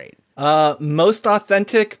this great. Most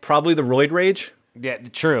authentic, probably the roid rage. Yeah,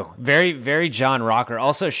 true. Very, very John Rocker.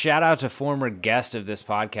 Also, shout out to former guest of this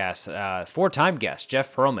podcast, 4-time guest,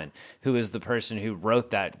 Jeff Pearlman, who is the person who wrote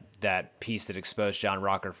that piece that exposed John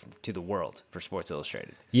Rocker to the world for Sports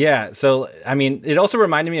Illustrated. Yeah, so, I mean, it also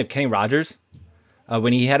reminded me of Kenny Rogers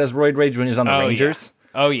when he had his roid rage when he was on the Rangers.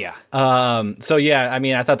 Yeah. So, yeah, I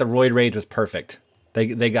mean, I thought the roid rage was perfect.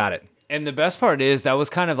 They got it. And the best part is that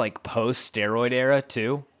was kind of like post steroid era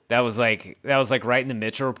too. That was like right in the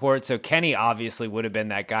Mitchell report. So Kenny obviously would have been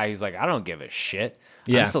that guy who's like, I don't give a shit.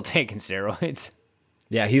 I'm still taking steroids.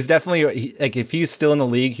 Yeah, he's definitely like, if he's still in the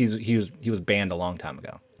league, he was banned a long time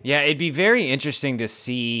ago. Yeah, it'd be very interesting to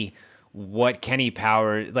see what Kenny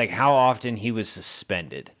Powers, like how often he was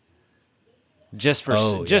suspended. Just for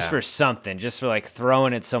something, just for like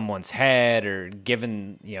throwing at someone's head or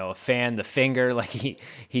giving, a fan the finger like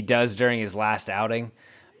he does during his last outing.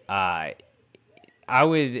 I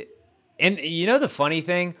would, and the funny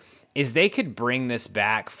thing is they could bring this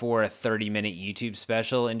back for a 30-minute YouTube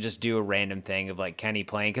special and just do a random thing of like Kenny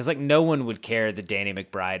playing, because like no one would care that Danny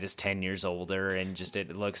McBride is 10 years older and just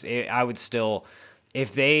I would still,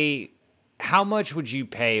 how much would you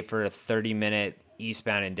pay for a 30-minute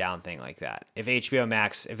Eastbound and Down thing like that if HBO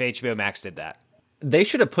Max did that? They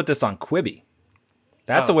should have put this on Quibi.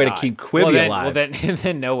 That's a way to keep Quibi alive. Well,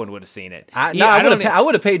 then no one would have seen it. I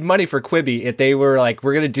would have paid money for Quibi if they were like,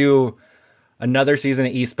 we're going to do another season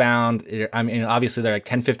of Eastbound. I mean, obviously they're like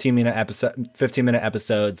 10, 15-minute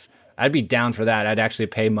episodes. I'd be down for that. I'd actually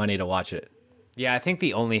pay money to watch it. Yeah, I think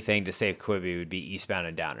the only thing to save Quibi would be Eastbound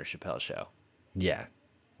and Down or Chappelle's Show. Yeah.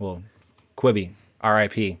 Well, Quibi,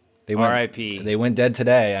 R.I.P. R.I.P. They went dead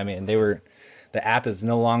today. I mean, the app is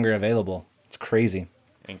no longer available. It's crazy.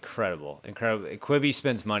 Incredible. Quibi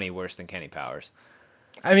spends money worse than Kenny Powers.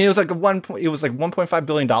 I mean, it was like $1.5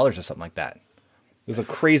 billion or something like that. It was a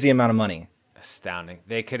crazy amount of money. Astounding.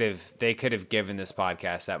 They could have given this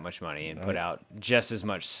podcast that much money and put out just as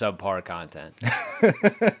much subpar content.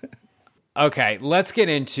 Okay, let's get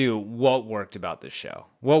into what worked about this show.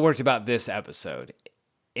 What worked about this episode.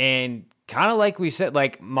 And kind of like we said,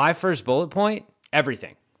 like my first bullet point,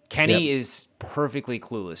 everything. Kenny is perfectly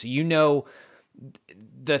clueless.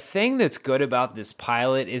 The thing that's good about this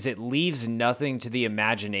pilot is it leaves nothing to the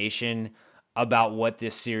imagination about what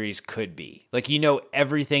this series could be. Like,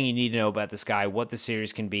 everything you need to know about this guy, what the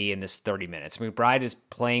series can be in this 30 minutes. McBride is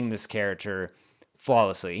playing this character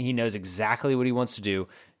flawlessly. He knows exactly what he wants to do,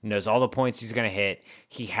 knows all the points he's going to hit.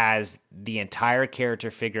 He has the entire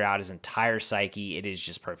character figure out, his entire psyche. It is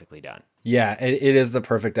just perfectly done. Yeah, it is the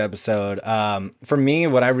perfect episode. For me,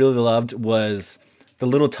 what I really loved was the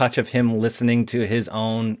little touch of him listening to his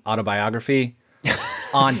own autobiography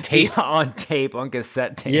on tape. On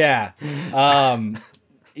cassette tape. Yeah.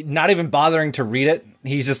 Not even bothering to read it.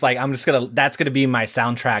 He's just like, that's going to be my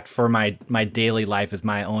soundtrack for my daily life, is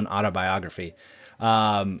my own autobiography.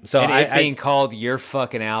 Being called "You're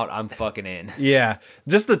fucking out, I'm fucking in." Yeah.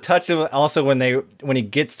 Just the touch of also when he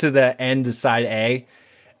gets to the end of side A,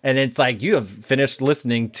 and it's like, you have finished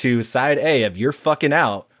listening to side A of "You're Fucking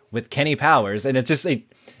Out" with Kenny Powers. And it's just,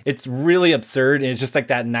 it's really absurd. And it's just like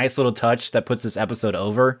that nice little touch that puts this episode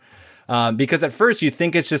over. Because at first you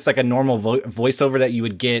think it's just like a normal voiceover that you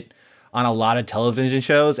would get on a lot of television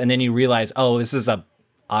shows. And then you realize, oh, this is a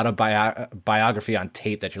autobiography on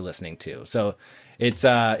tape that you're listening to. So it's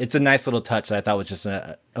a nice little touch that I thought was just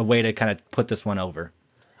a way to kind of put this one over.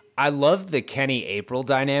 I love the Kenny-April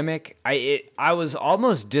dynamic. I was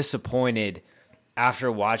almost disappointed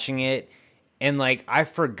after watching it. And like, I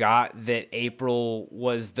forgot that April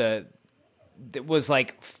was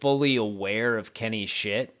like fully aware of Kenny's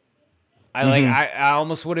shit. I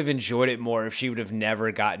almost would have enjoyed it more if she would have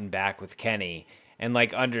never gotten back with Kenny and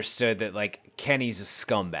like understood that like Kenny's a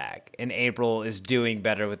scumbag and April is doing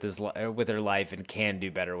better with her life and can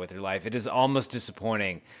do better with her life. It is almost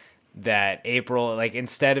disappointing that April, like,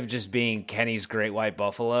 instead of just being Kenny's great white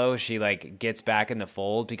buffalo, she like gets back in the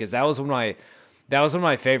fold, because that was one of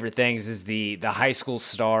my favorite things, is the high school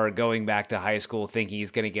star going back to high school thinking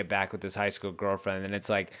he's going to get back with his high school girlfriend. And it's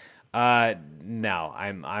like, no,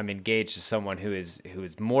 I'm engaged to someone who is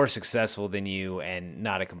more successful than you and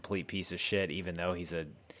not a complete piece of shit, even though he's a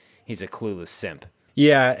clueless simp.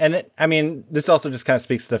 Yeah. And I mean, this also just kind of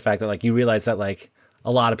speaks to the fact that like, you realize that like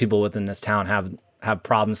a lot of people within this town have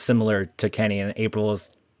problems similar to Kenny, and April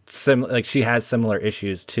is like she has similar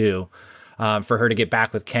issues too, for her to get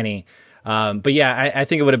back with Kenny. But yeah, I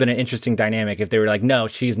think it would have been an interesting dynamic if they were like, no,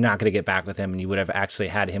 she's not going to get back with him. And you would have actually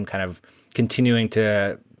had him kind of continuing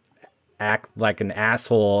to act like an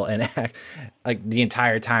asshole and act like the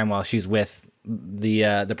entire time while she's with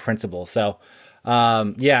the principal. So,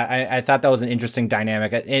 yeah, I thought that was an interesting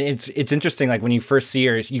dynamic. And it's interesting. Like when you first see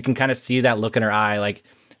her, you can kind of see that look in her eye. Like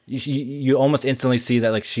you almost instantly see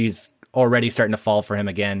that like she's already starting to fall for him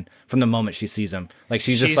again from the moment she sees him. Like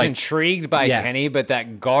she's just like intrigued by Kenny, but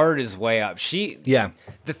that guard is way up. The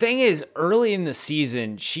thing is, early in the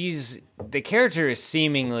season, the character is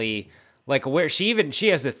seemingly like where she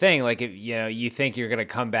has the thing, like, if you think you're going to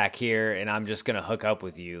come back here and I'm just going to hook up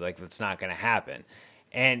with you, like that's not going to happen.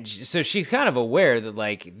 And so she's kind of aware that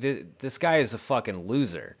like this guy is a fucking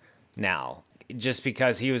loser now, just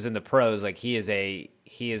because he was in the pros. Like he is a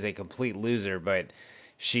complete loser, but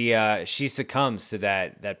she succumbs to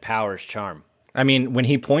that power's charm. I mean, when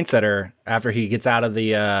he points at her after he gets out of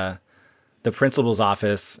the principal's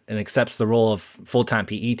office and accepts the role of full-time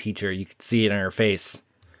PE teacher, you could see it in her face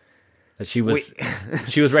that she was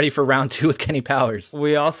ready for round 2 with Kenny Powers.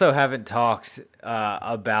 We also haven't talked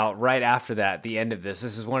about right after that, the end of this.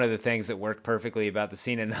 This is one of the things that worked perfectly about the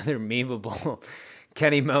scene. Another memeable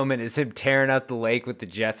Kenny moment is him tearing up the lake with the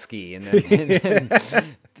jet ski and then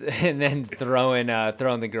throwing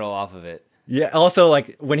the girl off of it. Yeah. Also,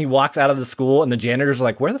 like when he walks out of the school and the janitor's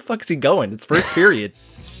like, "Where the fuck is he going? It's first period."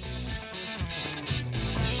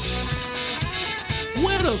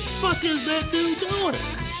 Where the fuck is that dude going?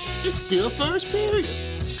 It's still first period.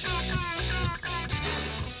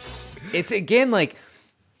 It's again like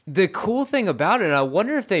the cool thing about it, and I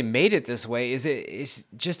wonder if they made it this way, it's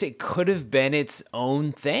just it could have been its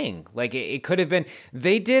own thing. Like it could have been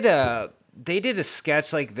they did a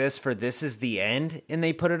sketch like this for This Is the End, and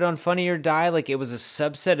they put it on Funny or Die. Like it was a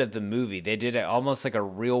subset of the movie. They did it almost like a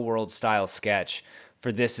real world style sketch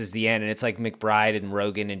for This Is the End, and it's like McBride and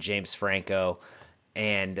Rogan and James Franco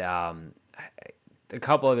and a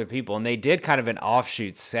couple other people, and they did kind of an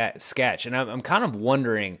offshoot sketch. And I'm kind of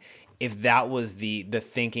wondering if that was the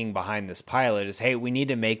thinking behind this pilot is, hey, we need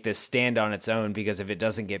to make this stand on its own, because if it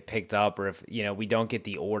doesn't get picked up, or if we don't get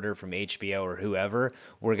the order from HBO or whoever,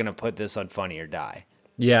 we're gonna put this on Funny or Die.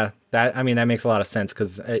 Yeah, that makes a lot of sense,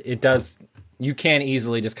 because it does. You can't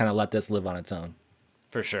easily just kind of let this live on its own.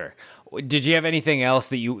 For sure. Did you have anything else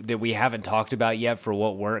that we haven't talked about yet for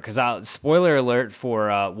what worked? Because spoiler alert for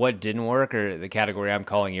what didn't work, or the category I'm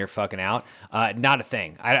calling "You're fucking out." Not a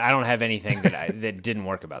thing. I don't have anything that didn't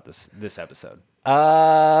work about this episode.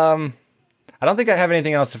 I don't think I have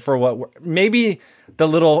anything else for what. Maybe the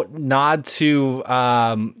little nod to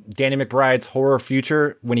Danny McBride's horror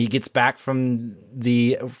future when he gets back from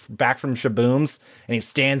Shaboom's and he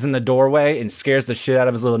stands in the doorway and scares the shit out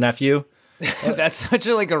of his little nephew. That's such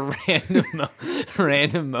a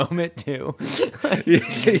random moment too.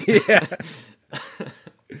 Yeah.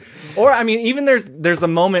 Or I mean, even there's a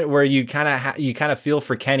moment where you kind of feel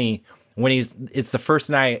for Kenny when it's the first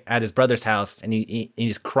night at his brother's house and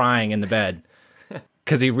he's crying in the bed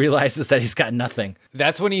because he realizes that he's got nothing.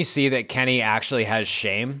 That's when you see that Kenny actually has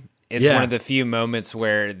shame. It's one of the few moments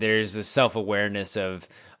where there's the self-awareness of,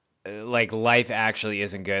 like, life actually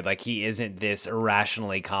isn't good. Like, he isn't this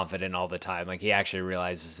irrationally confident all the time. Like, he actually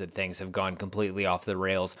realizes that things have gone completely off the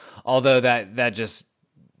rails. Although that just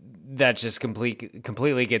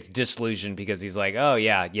completely gets disillusioned, because he's like, oh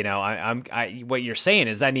yeah, what you're saying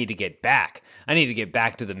is I need to get back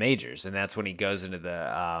to the majors, and that's when he goes into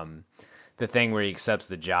the thing where he accepts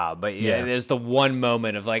the job. But yeah, there's the one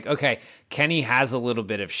moment of like, okay, Kenny has a little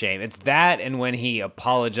bit of shame. It's that, and when he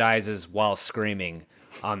apologizes while screaming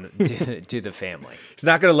to the family. He's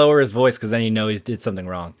not going to lower his voice, because then you know he did something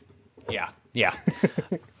wrong. Yeah.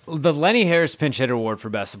 The Lenny Harris Pinch Hitter Award for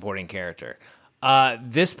Best Supporting Character.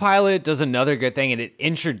 This pilot does another good thing, and it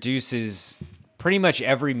introduces pretty much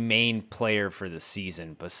every main player for the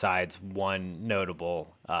season besides one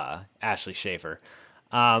notable, Ashley Schaefer.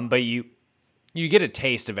 But you get a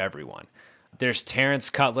taste of everyone. There's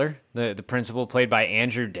Terrence Cutler, the principal, played by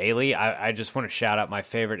Andrew Daly. I just want to shout out my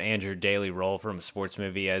favorite Andrew Daly role from a sports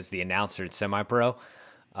movie as the announcer at Semi-Pro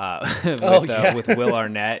with Will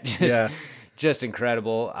Arnett. Just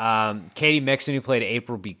incredible. Katie Mixon, who played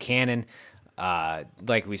April Buchanan.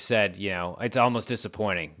 Like we said, it's almost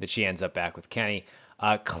disappointing that she ends up back with Kenny.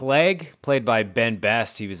 Clegg, played by Ben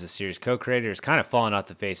Best, he was the series co-creator, is kind of fallen off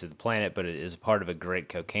the face of the planet, but it is part of a great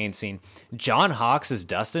cocaine scene. John Hawkes is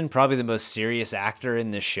Dustin, probably the most serious actor in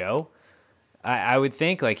this show. I would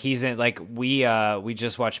think, like, he's in, like, we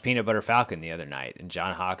just watched Peanut Butter Falcon the other night, and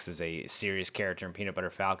John Hawkes is a serious character in Peanut Butter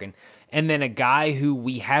Falcon. And then a guy who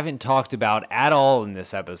we haven't talked about at all in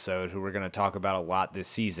this episode, who we're going to talk about a lot this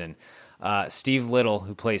season, Steve Little,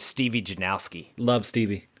 who plays Stevie Janowski. Love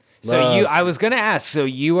Stevie. I was gonna ask. So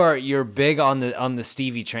you're big on the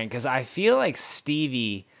Stevie train, because I feel like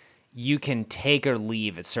Stevie, you can take or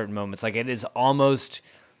leave at certain moments. Like, it is almost,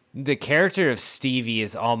 the character of Stevie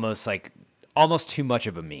is almost too much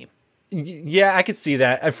of a meme. Yeah, I could see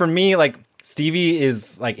that. For me, like, Stevie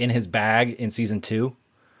is like in his bag in season 2.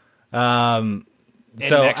 In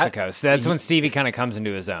Mexico, so that's when Stevie kind of comes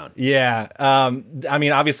into his own. Yeah, I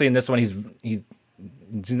mean, obviously in this one he's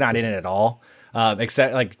not in it at all,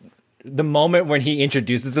 except like the moment when he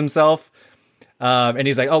introduces himself And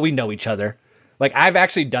he's like, oh, we know each other. Like, I've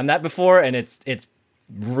actually done that before, and it's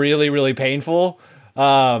really, really painful.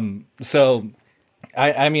 So,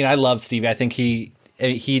 I mean, I love Stevie. I think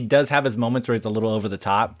he does have his moments where he's a little over the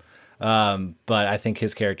top. But I think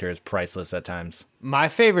his character is priceless at times. My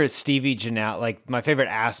favorite my favorite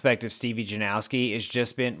aspect of Stevie Janowski is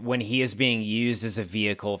just been when he is being used as a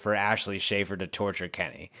vehicle for Ashley Schaefer to torture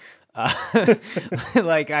Kenny.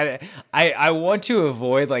 Like I want to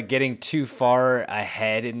avoid like getting too far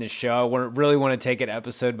ahead in the show. I really want to take it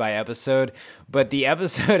episode by episode, but the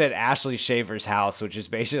episode at Ashley Schaefer's house, which is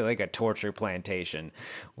basically like a torture plantation,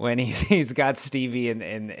 when he's got Stevie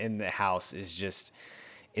in the house, is just,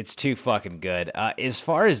 it's too fucking good. As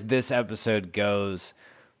far as this episode goes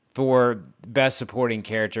for best supporting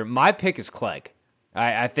character, my pick is Clegg.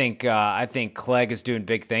 I think Clegg is doing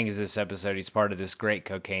big things this episode. He's part of this great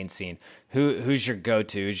cocaine scene. Who's your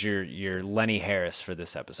go-to? Who's your Lenny Harris for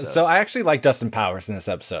this episode? So I actually like Dustin Powers in this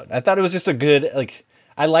episode. I thought it was just a good, like,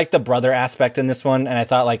 I like the brother aspect in this one, and I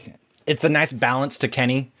thought like it's a nice balance to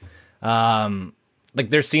Kenny. Like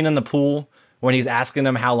their scene in the pool when he's asking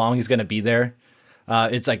them how long he's going to be there.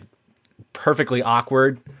 It's like perfectly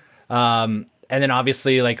awkward. And then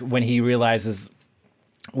obviously like when he realizes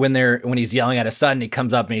when he's yelling at his son, he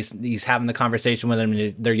comes up and he's having the conversation with him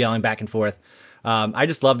and they're yelling back and forth. I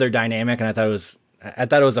just love their dynamic, and I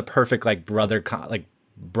thought it was a perfect like brother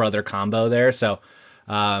combo there. So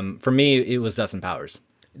for me, it was Dustin Powers.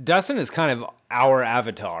 Dustin is kind of our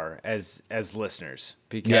avatar as listeners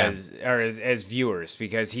because or as viewers,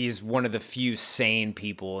 because he's one of the few sane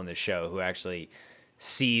people in the show who actually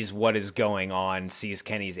sees what is going on, sees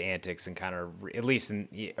Kenny's antics, and kind of, at least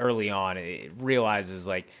early on, it realizes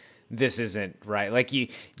like this isn't right. Like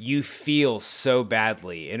you feel so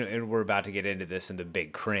badly, and we're about to get into this in the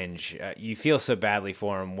big cringe. You feel so badly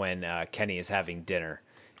for him when Kenny is having dinner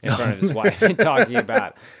in front of his wife and talking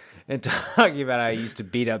about how he used to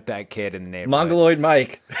beat up that kid in the neighborhood. Mongoloid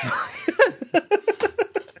Mike.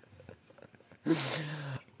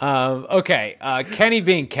 Okay, Kenny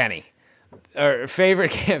being Kenny. Or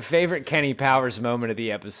favorite Kenny Powers moment of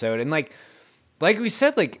the episode. And like we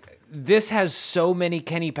said, like this has so many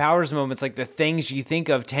Kenny Powers moments, like the things you think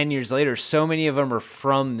of 10 years later, so many of them are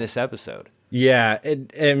from this episode. Yeah,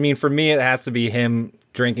 I mean, for me, it has to be him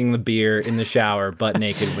drinking the beer in the shower, butt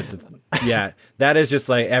naked with the... Yeah, that is just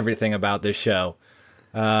like everything about this show.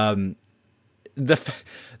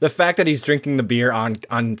 The fact that he's drinking the beer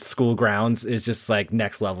on school grounds is just like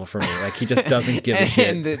next level for me. Like he just doesn't give a shit.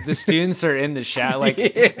 And the students are in the shower, like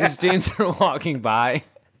the students are walking by.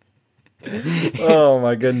 Oh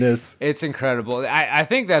my goodness. It's incredible. I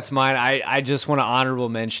think that's mine. I just want to honorable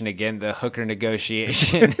mention again the hooker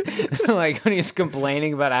negotiation. Like when he's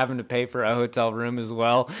complaining about having to pay for a hotel room as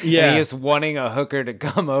well. Yeah. And he is wanting a hooker to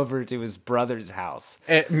come over to his brother's house.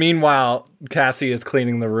 And meanwhile, Cassie is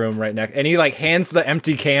cleaning the room right next, and he like hands the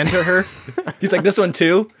empty can to her. He's like, this one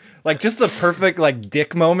too? Like just the perfect like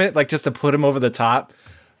dick moment, like just to put him over the top.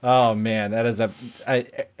 Oh man, that is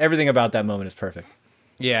everything about that moment is perfect.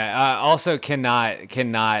 Yeah. Also, cannot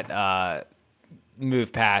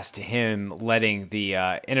move past him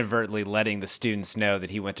inadvertently letting the students know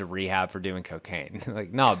that he went to rehab for doing cocaine.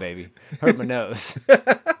 Like, nah, baby, hurt my nose.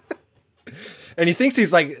 And he thinks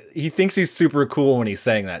he's super cool when he's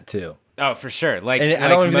saying that too. Oh, for sure. Like, and I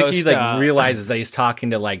don't even think he like realizes that he's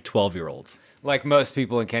talking to like 12-year-olds. Like most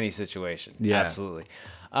people in Kenny's situation. Yeah, absolutely.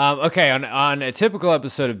 Okay, on a typical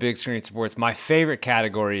episode of Big Screen Sports, my favorite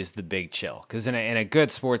category is the big chill. Because in a good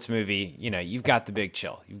sports movie, you know, you've got the big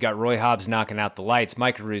chill. You've got Roy Hobbs knocking out the lights,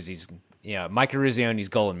 Mike Eruzione's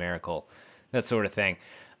Golden Miracle, that sort of thing.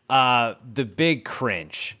 The big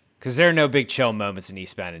cringe, because there are no big chill moments in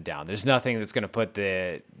Eastbound and Down. There's nothing that's going to put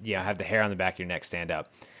have the hair on the back of your neck stand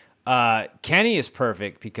up. Kenny is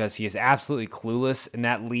perfect because he is absolutely clueless, and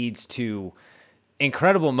that leads to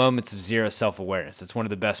incredible moments of zero self-awareness. It's one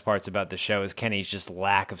of the best parts about the show is Kenny's just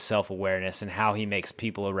lack of self-awareness and how he makes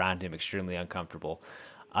people around him extremely uncomfortable.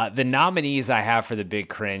 The nominees I have for the big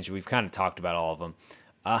cringe, we've kind of talked about all of them.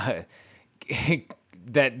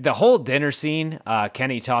 That the whole dinner scene,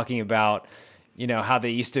 Kenny talking about, you know, how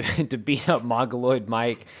they used to beat up Mongoloid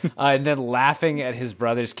Mike, and then laughing at his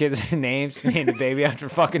brother's kids' names, named the baby after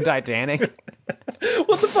fucking Titanic.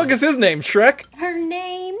 What the fuck is his name, Shrek? Her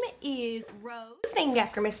name is Rose, named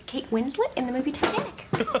after Miss Kate Winslet in the movie Titanic.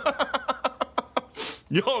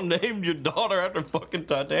 Y'all named your daughter after fucking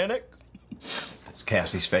Titanic? It's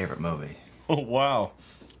Cassie's favorite movie. Oh, wow.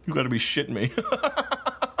 You gotta be shitting me.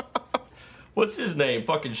 What's his name?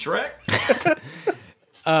 Fucking Shrek?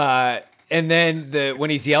 And then when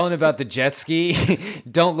he's yelling about the jet ski,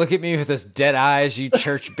 don't look at me with those dead eyes, you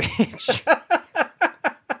church bitch.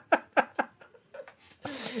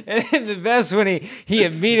 And then the best when he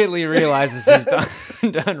immediately realizes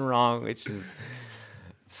he's done wrong, which is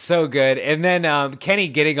so good. And then Kenny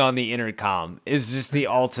getting on the intercom is just the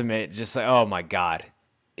ultimate, just like, oh my God.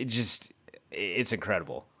 It's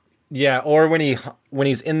incredible. Yeah, or when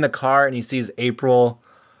he's in the car and he sees April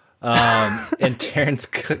and Terrence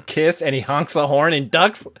kiss, and he honks the horn and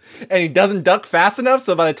ducks, and he doesn't duck fast enough,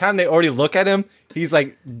 so by the time they already look at him, he's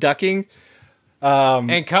like ducking.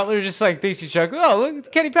 And Cutler just like thinks he's chuckling. Oh, look, it's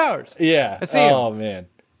Kenny Powers. Yeah. I see him. Oh man.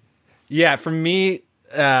 Yeah, for me,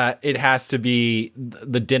 it has to be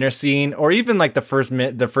the dinner scene, or even like the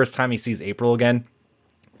first time he sees April again.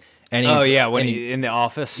 And when he's in the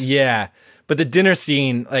office. Yeah, but the dinner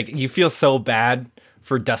scene, like, you feel so bad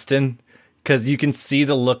for Dustin because you can see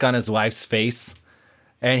the look on his wife's face,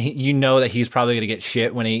 and you know that he's probably gonna get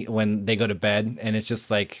shit when they go to bed, and it's just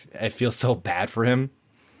like, I feel so bad for him.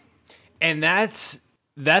 And that's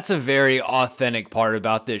a very authentic part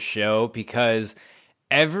about this show, because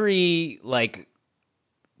every like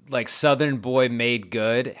Southern boy made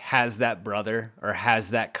good has that brother or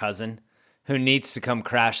has that cousin who needs to come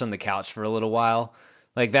crash on the couch for a little while.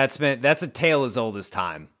 Like, that's a tale as old as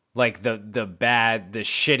time. Like the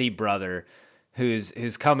shitty brother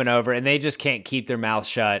who's coming over, and they just can't keep their mouth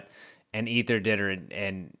shut and eat their dinner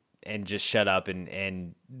and just shut up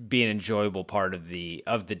and be an enjoyable part of the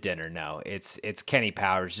dinner. No, it's Kenny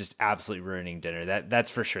Powers just absolutely ruining dinner. That's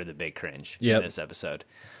for sure the big cringe in this episode.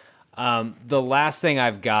 The last thing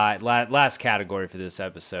I've got, last category for this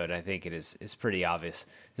episode, I think it is pretty obvious.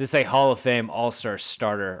 Is this a Hall of Fame All-Star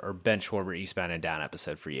starter or bench warmer Eastbound and Down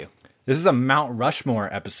episode for you? This is a Mount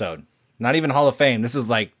Rushmore episode. Not even Hall of Fame. This is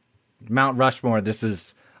like Mount Rushmore. This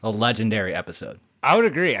is a legendary episode. I would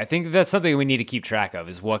agree. I think that's something we need to keep track of,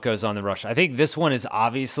 is what goes on the Rush. I think this one is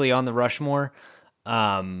obviously on the Rushmore.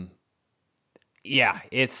 Yeah,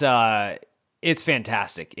 it's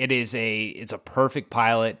fantastic. It's a perfect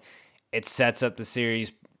pilot. It sets up the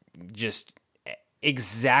series just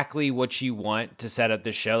exactly what you want to set up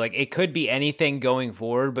the show. Like, it could be anything going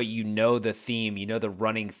forward, but you know the theme, you know the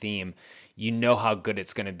running theme, you know how good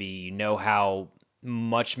it's going to be, you know how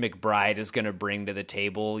much McBride is going to bring to the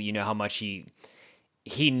table, you know how much he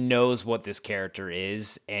knows what this character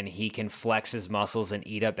is, and he can flex his muscles and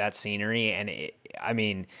eat up that scenery.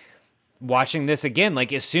 And watching this again,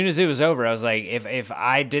 like, as soon as it was over, I was like, if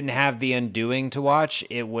I didn't have The Undoing to watch,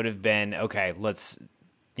 it would have been, okay, let's,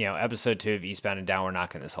 episode 2 of Eastbound and Down, we're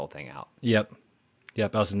knocking this whole thing out. Yep, I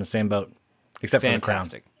was in the same boat, except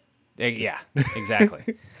Fantastic. For the crown. Yeah,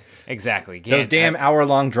 exactly. Exactly. Those damn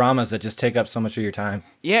hour-long dramas that just take up so much of your time.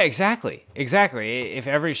 Yeah, exactly. If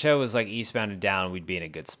every show was like Eastbound and Down, we'd be in a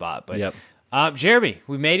good spot. But Jeremy,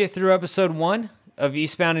 we made it through episode 1 of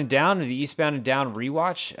Eastbound and Down, the Eastbound and Down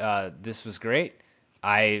rewatch. This was great.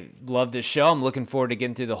 I love this show. I'm looking forward to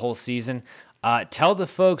getting through the whole season. Tell the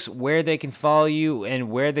folks where they can follow you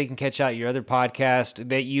and where they can catch out your other podcast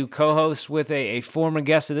that you co-host with a former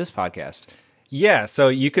guest of this podcast. Yeah, so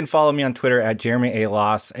you can follow me on Twitter at Jeremy A.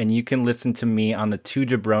 Loss, and you can listen to me on the Two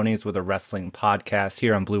Jabronis with a Wrestling podcast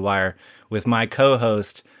here on Blue Wire with my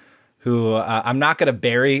co-host, who I'm not going to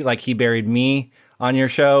bury like he buried me on your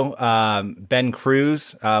show, Ben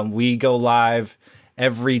Cruz. We go live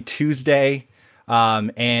every Tuesday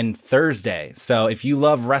and Thursday. So if you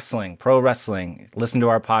love wrestling, pro wrestling, listen to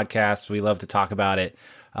our podcast. We love to talk about it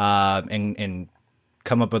and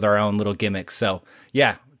come up with our own little gimmicks. So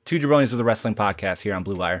yeah, Two Jabronis with a Wrestling podcast here on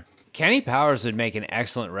Blue Wire. Kenny Powers would make an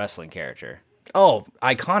excellent wrestling character. Oh,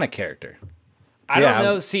 iconic character. I don't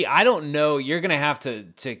know. See, I don't know. You're going to have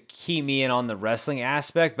to key me in on the wrestling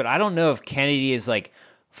aspect, but I don't know if Kennedy is like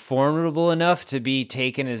formidable enough to be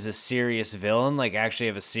taken as a serious villain, like actually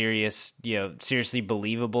have a serious, seriously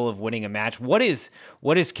believable of winning a match. What is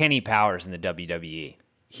Kenny Powers in the WWE?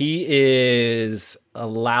 He is a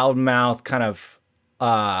loudmouth kind of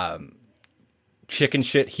chicken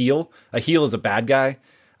shit heel. A heel is a bad guy.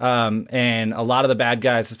 And a lot of the bad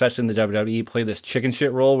guys, especially in the WWE, play this chicken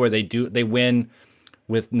shit role where they win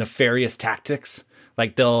with nefarious tactics.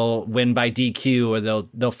 Like, they'll win by DQ, or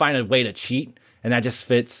they'll find a way to cheat, and that just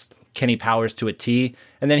fits Kenny Powers to a T.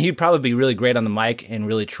 And then he'd probably be really great on the mic and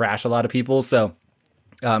really trash a lot of people. So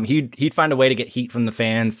he'd find a way to get heat from the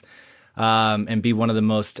fans and be one of the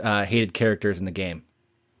most hated characters in the game.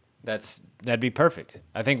 That'd be perfect.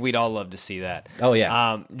 I think we'd all love to see that. Oh,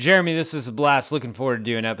 yeah. Jeremy, this was a blast. Looking forward to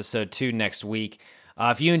doing episode 2 next week.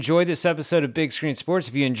 If you enjoyed this episode of Big Screen Sports,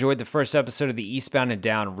 if you enjoyed the first episode of the Eastbound and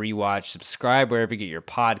Down rewatch, subscribe wherever you get your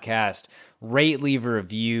podcast. rate, leave a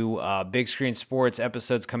review. Big Screen Sports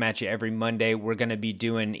episodes come at you every Monday. We're going to be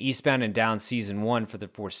doing Eastbound and Down Season 1 for the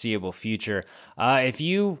foreseeable future. If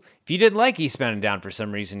you didn't like Eastbound and Down for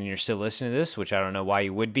some reason and you're still listening to this, which I don't know why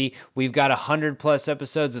you would be, we've got 100+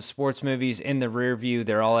 episodes of sports movies in the rear view.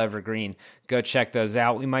 They're all evergreen. Go check those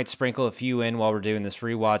out. We might sprinkle a few in while we're doing this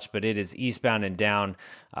rewatch, but it is Eastbound and Down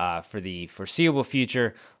for the foreseeable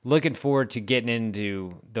future. Looking forward to getting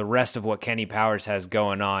into the rest of what Kenny Powers has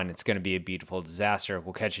going on. It's going to be a beautiful disaster.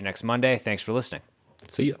 We'll catch you next Monday. Thanks for listening.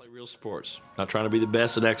 See ya. Play real sports. Not trying to be the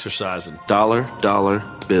best at exercising. Dollar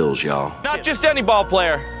bills, y'all. Not just any ball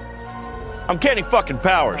player. I'm Kenny fucking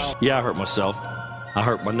Powers. Yeah, I hurt myself. I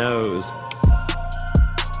hurt my nose.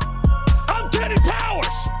 I'm Kenny Powers!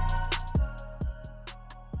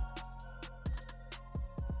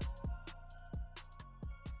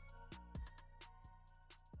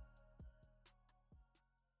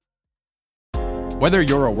 Whether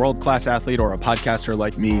you're a world-class athlete or a podcaster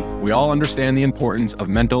like me, we all understand the importance of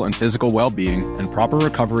mental and physical well-being and proper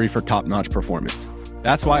recovery for top-notch performance.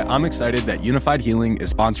 That's why I'm excited that Unified Healing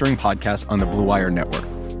is sponsoring podcasts on the Blue Wire Network.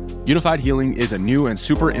 Unified Healing is a new and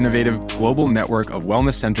super innovative global network of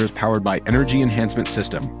wellness centers powered by Energy Enhancement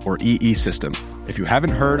System, or EE System. If you haven't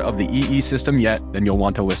heard of the EE System yet, then you'll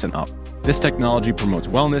want to listen up. This technology promotes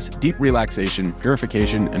wellness, deep relaxation,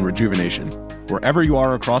 purification, and rejuvenation. Wherever you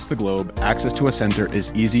are across the globe, access to a center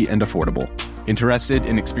is easy and affordable. Interested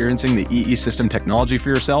in experiencing the EE System technology for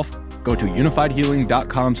yourself? Go to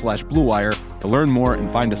unifiedhealing.com/bluewire to learn more and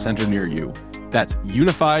find a center near you. That's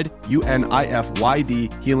unified,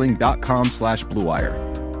 UNIFYD,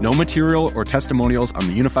 healing.com/bluewire. No material or testimonials on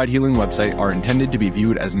the Unified Healing website are intended to be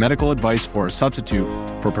viewed as medical advice or a substitute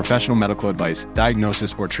for professional medical advice,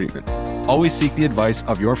 diagnosis, or treatment. Always seek the advice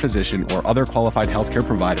of your physician or other qualified healthcare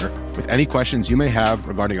provider with any questions you may have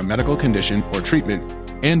regarding a medical condition or treatment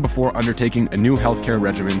and before undertaking a new healthcare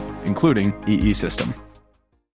regimen, including EE System.